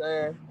what I'm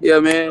saying? Yeah,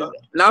 man.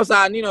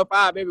 Nawfside Nino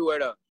 5 everywhere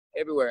though.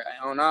 Everywhere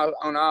on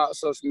all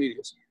social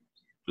medias.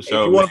 For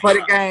sure. If you want to play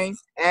the game,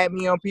 add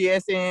me on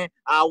PSN.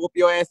 I'll whoop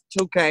your ass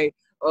 2K.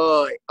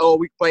 Or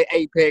we can play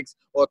Apex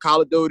or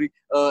Call of Duty.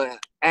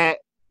 At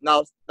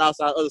Nawfside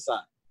other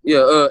side.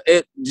 Yeah.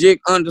 At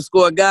Jig_God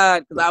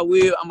because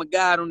I'm a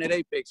guide on that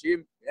Apex. You hear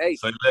me? Hey.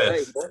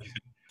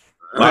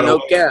 No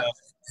cap.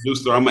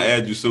 Juicer, I'm gonna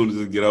add you as soon as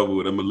it get over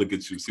with. I'm gonna look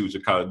at you, see what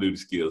your Call of Duty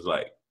skills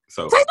like.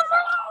 So take the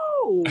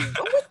roll.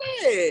 Go with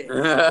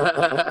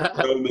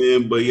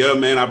that. But yeah,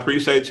 man, I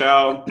appreciate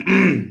y'all.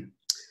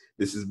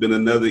 This has been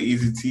another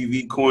Easy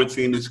TV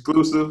quarantine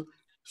exclusive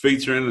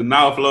featuring the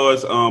Nawf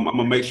Lords. I'm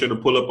gonna make sure to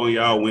pull up on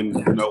y'all when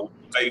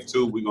safe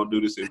too. We're gonna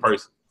do this in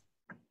person.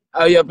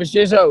 Oh yeah, for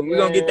sure. We're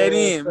gonna get that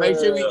in. Make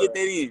sure we get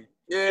that in.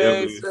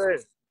 Yes, sir.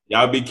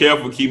 Y'all be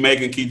careful.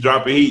 Keep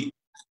dropping heat.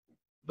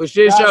 For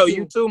sure.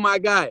 You too, my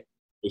guy.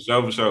 For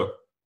sure.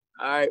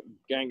 All right.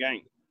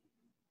 Gang.